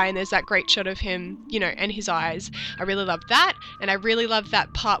gonna die," and there's that great shot of him, and his eyes. I really love that, and I really love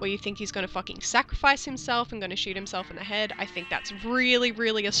that part where you think he's gonna fucking sacrifice himself and gonna shoot himself in the head. I think that's really,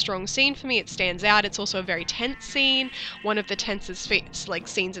 really a strong scene for me. It stands out. It's also a very tense scene, one of the tensest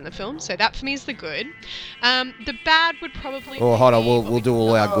scenes in the film. So that for me is the good. The bad would probably. Oh, hold on. be- We'll do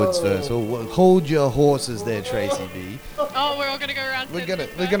all our goods first. Hold your horses there, Tracy B. Oh, we're all gonna go around. We're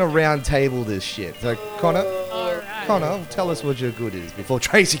gonna round table this shit. So, Connor, tell us what your good is before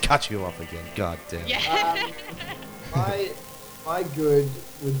Tracy cuts you off again. God damn. Yeah. My good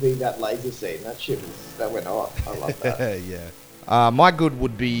would be that laser scene. That went off. I love that. Yeah. My good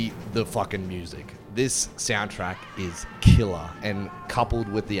would be the fucking music. This soundtrack is killer, and coupled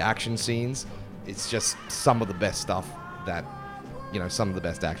with the action scenes, it's just some of the best stuff that, some of the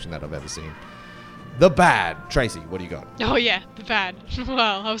best action that I've ever seen. The bad. Tracy, what do you got? Oh yeah, the bad.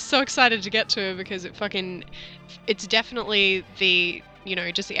 Well, I was so excited to get to it because it's definitely the,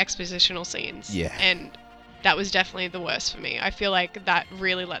 just the expositional scenes. Yeah. And that was definitely the worst for me. I feel like that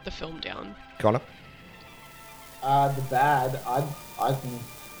really let the film down. Connor? The bad,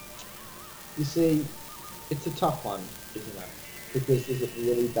 you see, it's a tough one, isn't it? Because is it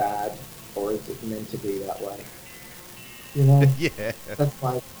really bad, or is it meant to be that way? Yeah. That's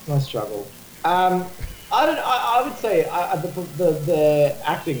my struggle. I would say the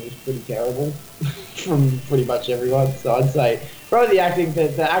acting was pretty terrible from pretty much everyone. So I'd say probably the acting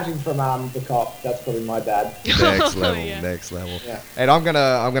from the cop. That's probably my bad. Next level. Yeah. Next level. Yeah. And I'm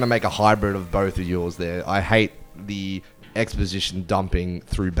gonna make a hybrid of both of yours there. I hate the exposition dumping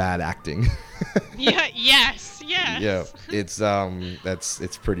through bad acting. Yeah, yes. Yeah,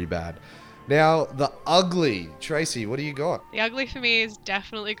 it's pretty bad. Now the ugly, Tracy, what do you got? The ugly for me is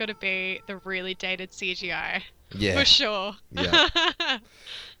definitely got to be the really dated CGI. Yeah, For sure. Yeah.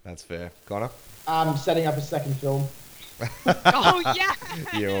 That's fair. Connor, Setting up a second film. Oh yeah.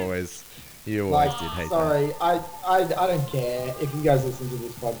 you always did hate that. Sorry, I don't care if you guys listen to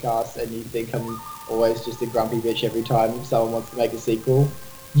this podcast and you think I'm always just a grumpy bitch every time someone wants to make a sequel.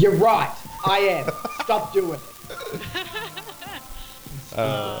 You're right, I am. Stop doing it.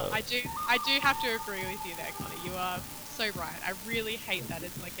 I do have to agree with you there, Connor. You are so right. I really hate that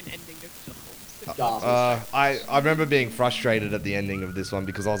it's like an ending of films. I remember being frustrated at the ending of this one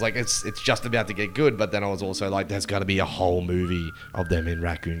because I was like, it's just about to get good, but then I was also like, there's got to be a whole movie of them in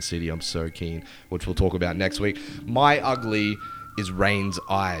Raccoon City. I'm so keen, which we'll talk about next week. My ugly is Rain's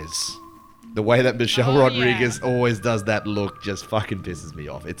eyes. The way that Michelle Rodriguez always does that look just fucking pisses me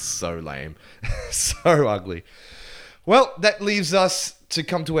off. It's so lame. So ugly. Well, that leaves us to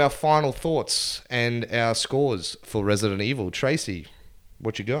come to our final thoughts and our scores for Resident Evil. Tracy,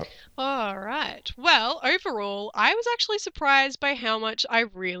 what you got? All right. Well, overall, I was actually surprised by how much I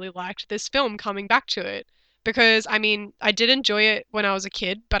really liked this film coming back to it. Because, I mean, I did enjoy it when I was a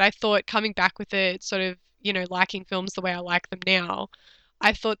kid, but I thought coming back with it, sort of, liking films the way I like them now,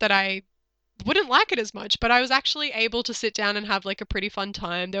 I thought that I wouldn't like it as much, but I was actually able to sit down and have like a pretty fun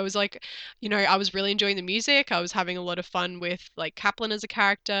time. There was like, I was really enjoying the music. I was having a lot of fun with like Kaplan as a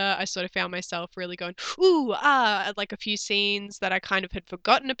character. I sort of found myself really going, ooh, at like a few scenes that I kind of had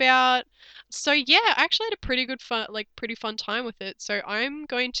forgotten about. So yeah, I actually had a pretty fun time with it. So I'm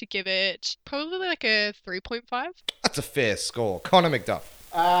going to give it probably like a 3.5. That's a fair score. Connor McDuff.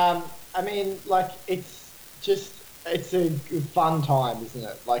 I mean, like, it's a fun time, isn't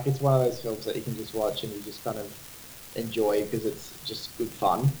it? Like, it's one of those films that you can just watch and you just kind of enjoy because it's just good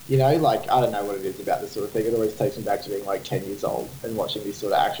fun, Like, I don't know what it is about this sort of thing. It always takes me back to being, like, 10 years old and watching these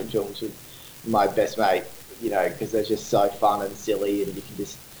sort of action films with my best mate, because they're just so fun and silly and you can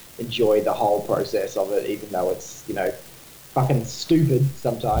just enjoy the whole process of it, even though it's, fucking stupid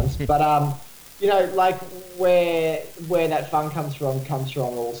sometimes. But, like, where that fun comes from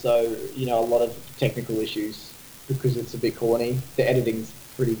also, a lot of technical issues, because it's a bit corny. The editing's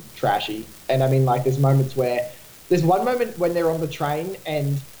pretty trashy. And I mean, like, there's one moment when they're on the train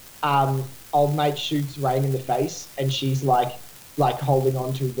and old mate shoots Rain in the face and she's like holding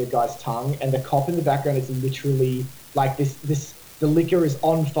on to the guy's tongue, and the cop in the background is literally like the liquor is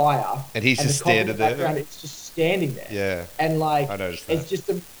on fire. And he's just standing there. It's just standing there. Yeah. And like, I noticed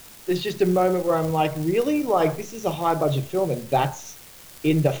that. It's just a moment where I'm like, really? Like, this is a high budget film and that's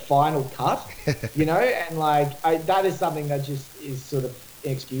in the final cut, you know, and like that is something that just is sort of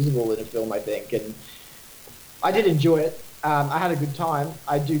inexcusable in a film, I think. And I did enjoy it. I had a good time.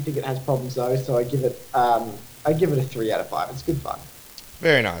 I do think it has problems though, so I give it a 3 out of 5. It's good fun.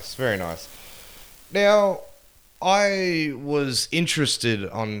 Very nice, very nice. Now, I was interested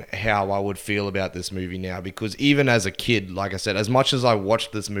on how I would feel about this movie now, because even as a kid, like I said, as much as I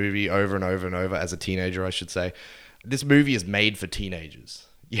watched this movie over and over and over, as a teenager, I should say, this movie is made for teenagers.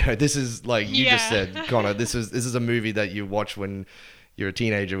 You know, this is like you just said, Connor, this is a movie that you watch when you're a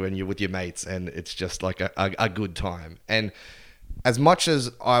teenager, when you're with your mates, and it's just like a good time. And as much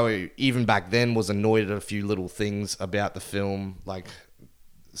as I, even back then, was annoyed at a few little things about the film, like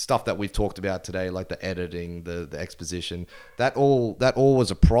stuff that we've talked about today, like the editing, the exposition, that all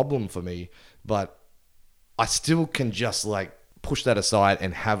was a problem for me, but I still can just like push that aside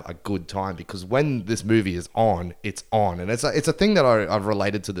and have a good time, because when this movie is on, it's on. And it's a thing that I've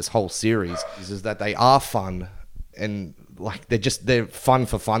related to this whole series, is that they are fun, and like they're fun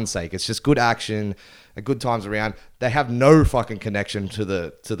for fun's sake. It's just good action, good times around. They have no fucking connection to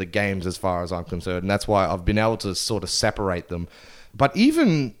the games as far as I'm concerned, and that's why I've been able to sort of separate them. But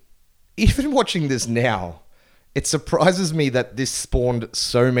even watching this now, it surprises me that this spawned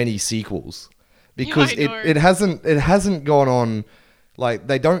so many sequels, because it hasn't gone on. Like,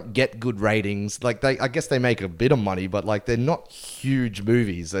 they don't get good ratings. Like, I guess they make a bit of money, but like they're not huge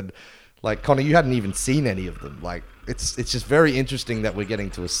movies. And like, Connor, you hadn't even seen any of them. Like, it's just very interesting that we're getting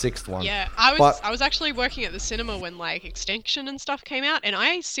to a 6th one. Yeah, I was actually working at the cinema when like Extinction and stuff came out, and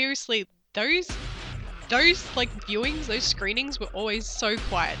I seriously, those like viewings, those screenings were always so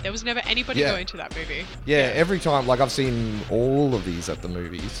quiet. There was never anybody going to that movie. Yeah, every time, like, I've seen all of these at the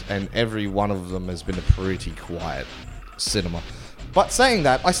movies, and every one of them has been a pretty quiet cinema. But saying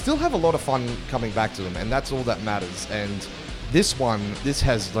that, I still have a lot of fun coming back to them, and that's all that matters. And this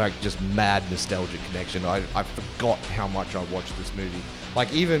has like just mad nostalgic connection. I forgot how much I watched this movie.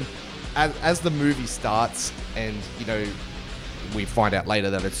 Like, even as the movie starts, and you know, we find out later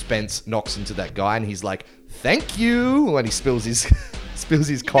that Spence knocks into that guy, and he's like, "Thank you," and he spills his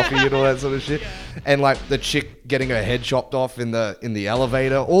coffee and all that sort of shit. And like the chick getting her head chopped off in the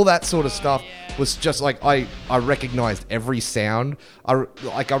elevator, all that sort of stuff was just like, I recognized every sound. I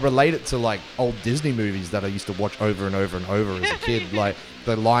relate it to like old Disney movies that I used to watch over and over and over as a kid, like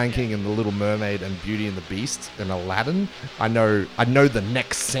The Lion King and The Little Mermaid and Beauty and the Beast and Aladdin. I know the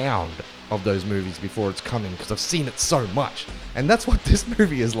next sound of those movies before it's coming, because I've seen it so much. And that's what this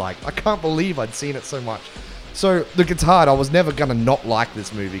movie is like. I can't believe I'd seen it so much. So the guitar, I was never gonna not like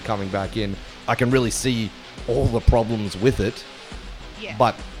this movie coming back in. I can really see all the problems with it,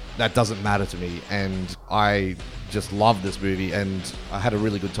 but that doesn't matter to me. And I just love this movie, and I had a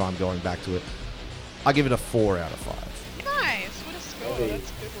really good time going back to it. I give it a 4 out of 5. Nice, what a score!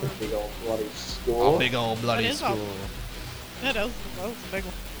 That's a good one. Big old bloody score. A big old bloody score. That was a big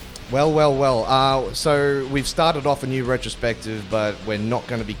one. Well. So we've started off a new retrospective, but we're not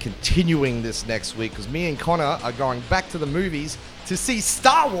going to be continuing this next week, because me and Connor are going back to the movies to see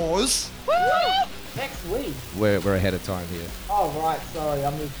Star Wars. Woo! Next week. We're ahead of time here. Oh, right. Sorry,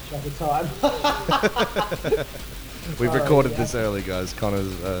 I'm losing track of time. We've recorded this early, guys.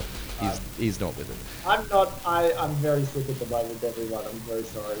 Connor's he's not with it. I'm not. I'm very sick at the moment, everyone. I'm very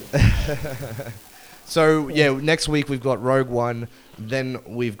sorry. So yeah, next week we've got Rogue One. Then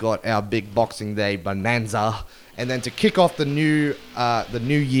we've got our big Boxing Day bonanza, and then to kick off the new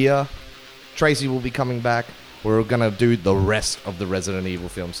year, Tracy will be coming back. We're gonna do the rest of the Resident Evil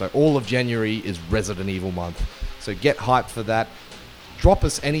films. So all of January is Resident Evil month. So get hyped for that. Drop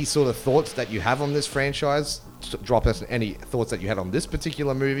us any sort of thoughts that you have on this franchise. Drop us any thoughts that you had on this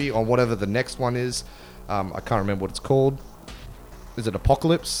particular movie, on whatever the next one is. I can't remember what it's called. Is it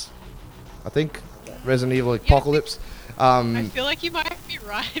Apocalypse? I think Resident Evil Apocalypse. I feel like you might be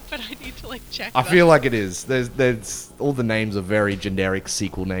right, but I need to like check. I feel like it is. There's all the names are very generic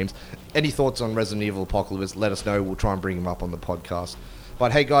sequel names. Any thoughts on Resident Evil Apocalypse? Let us know. We'll try and bring them up on the podcast.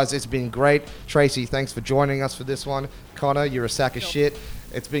 But hey guys, it's been great. Tracy, thanks for joining us for this one. Connor, you're a sack of shit.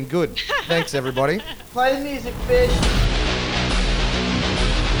 It's been good. Thanks everybody. Play the music, fish.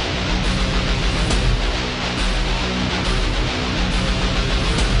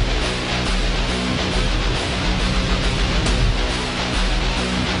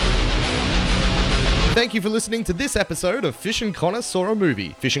 Thank you for listening to this episode of Fish and Connor Saw a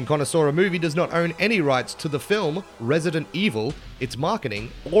Movie. Fish and Connor Saw a Movie does not own any rights to the film Resident Evil, its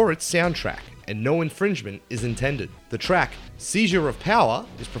marketing, or its soundtrack, and no infringement is intended. The track Seizure of Power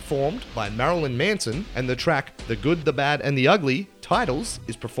is performed by Marilyn Manson, and the track The Good, the Bad, and the Ugly, Titles,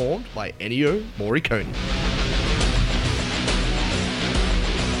 is performed by Ennio Morricone.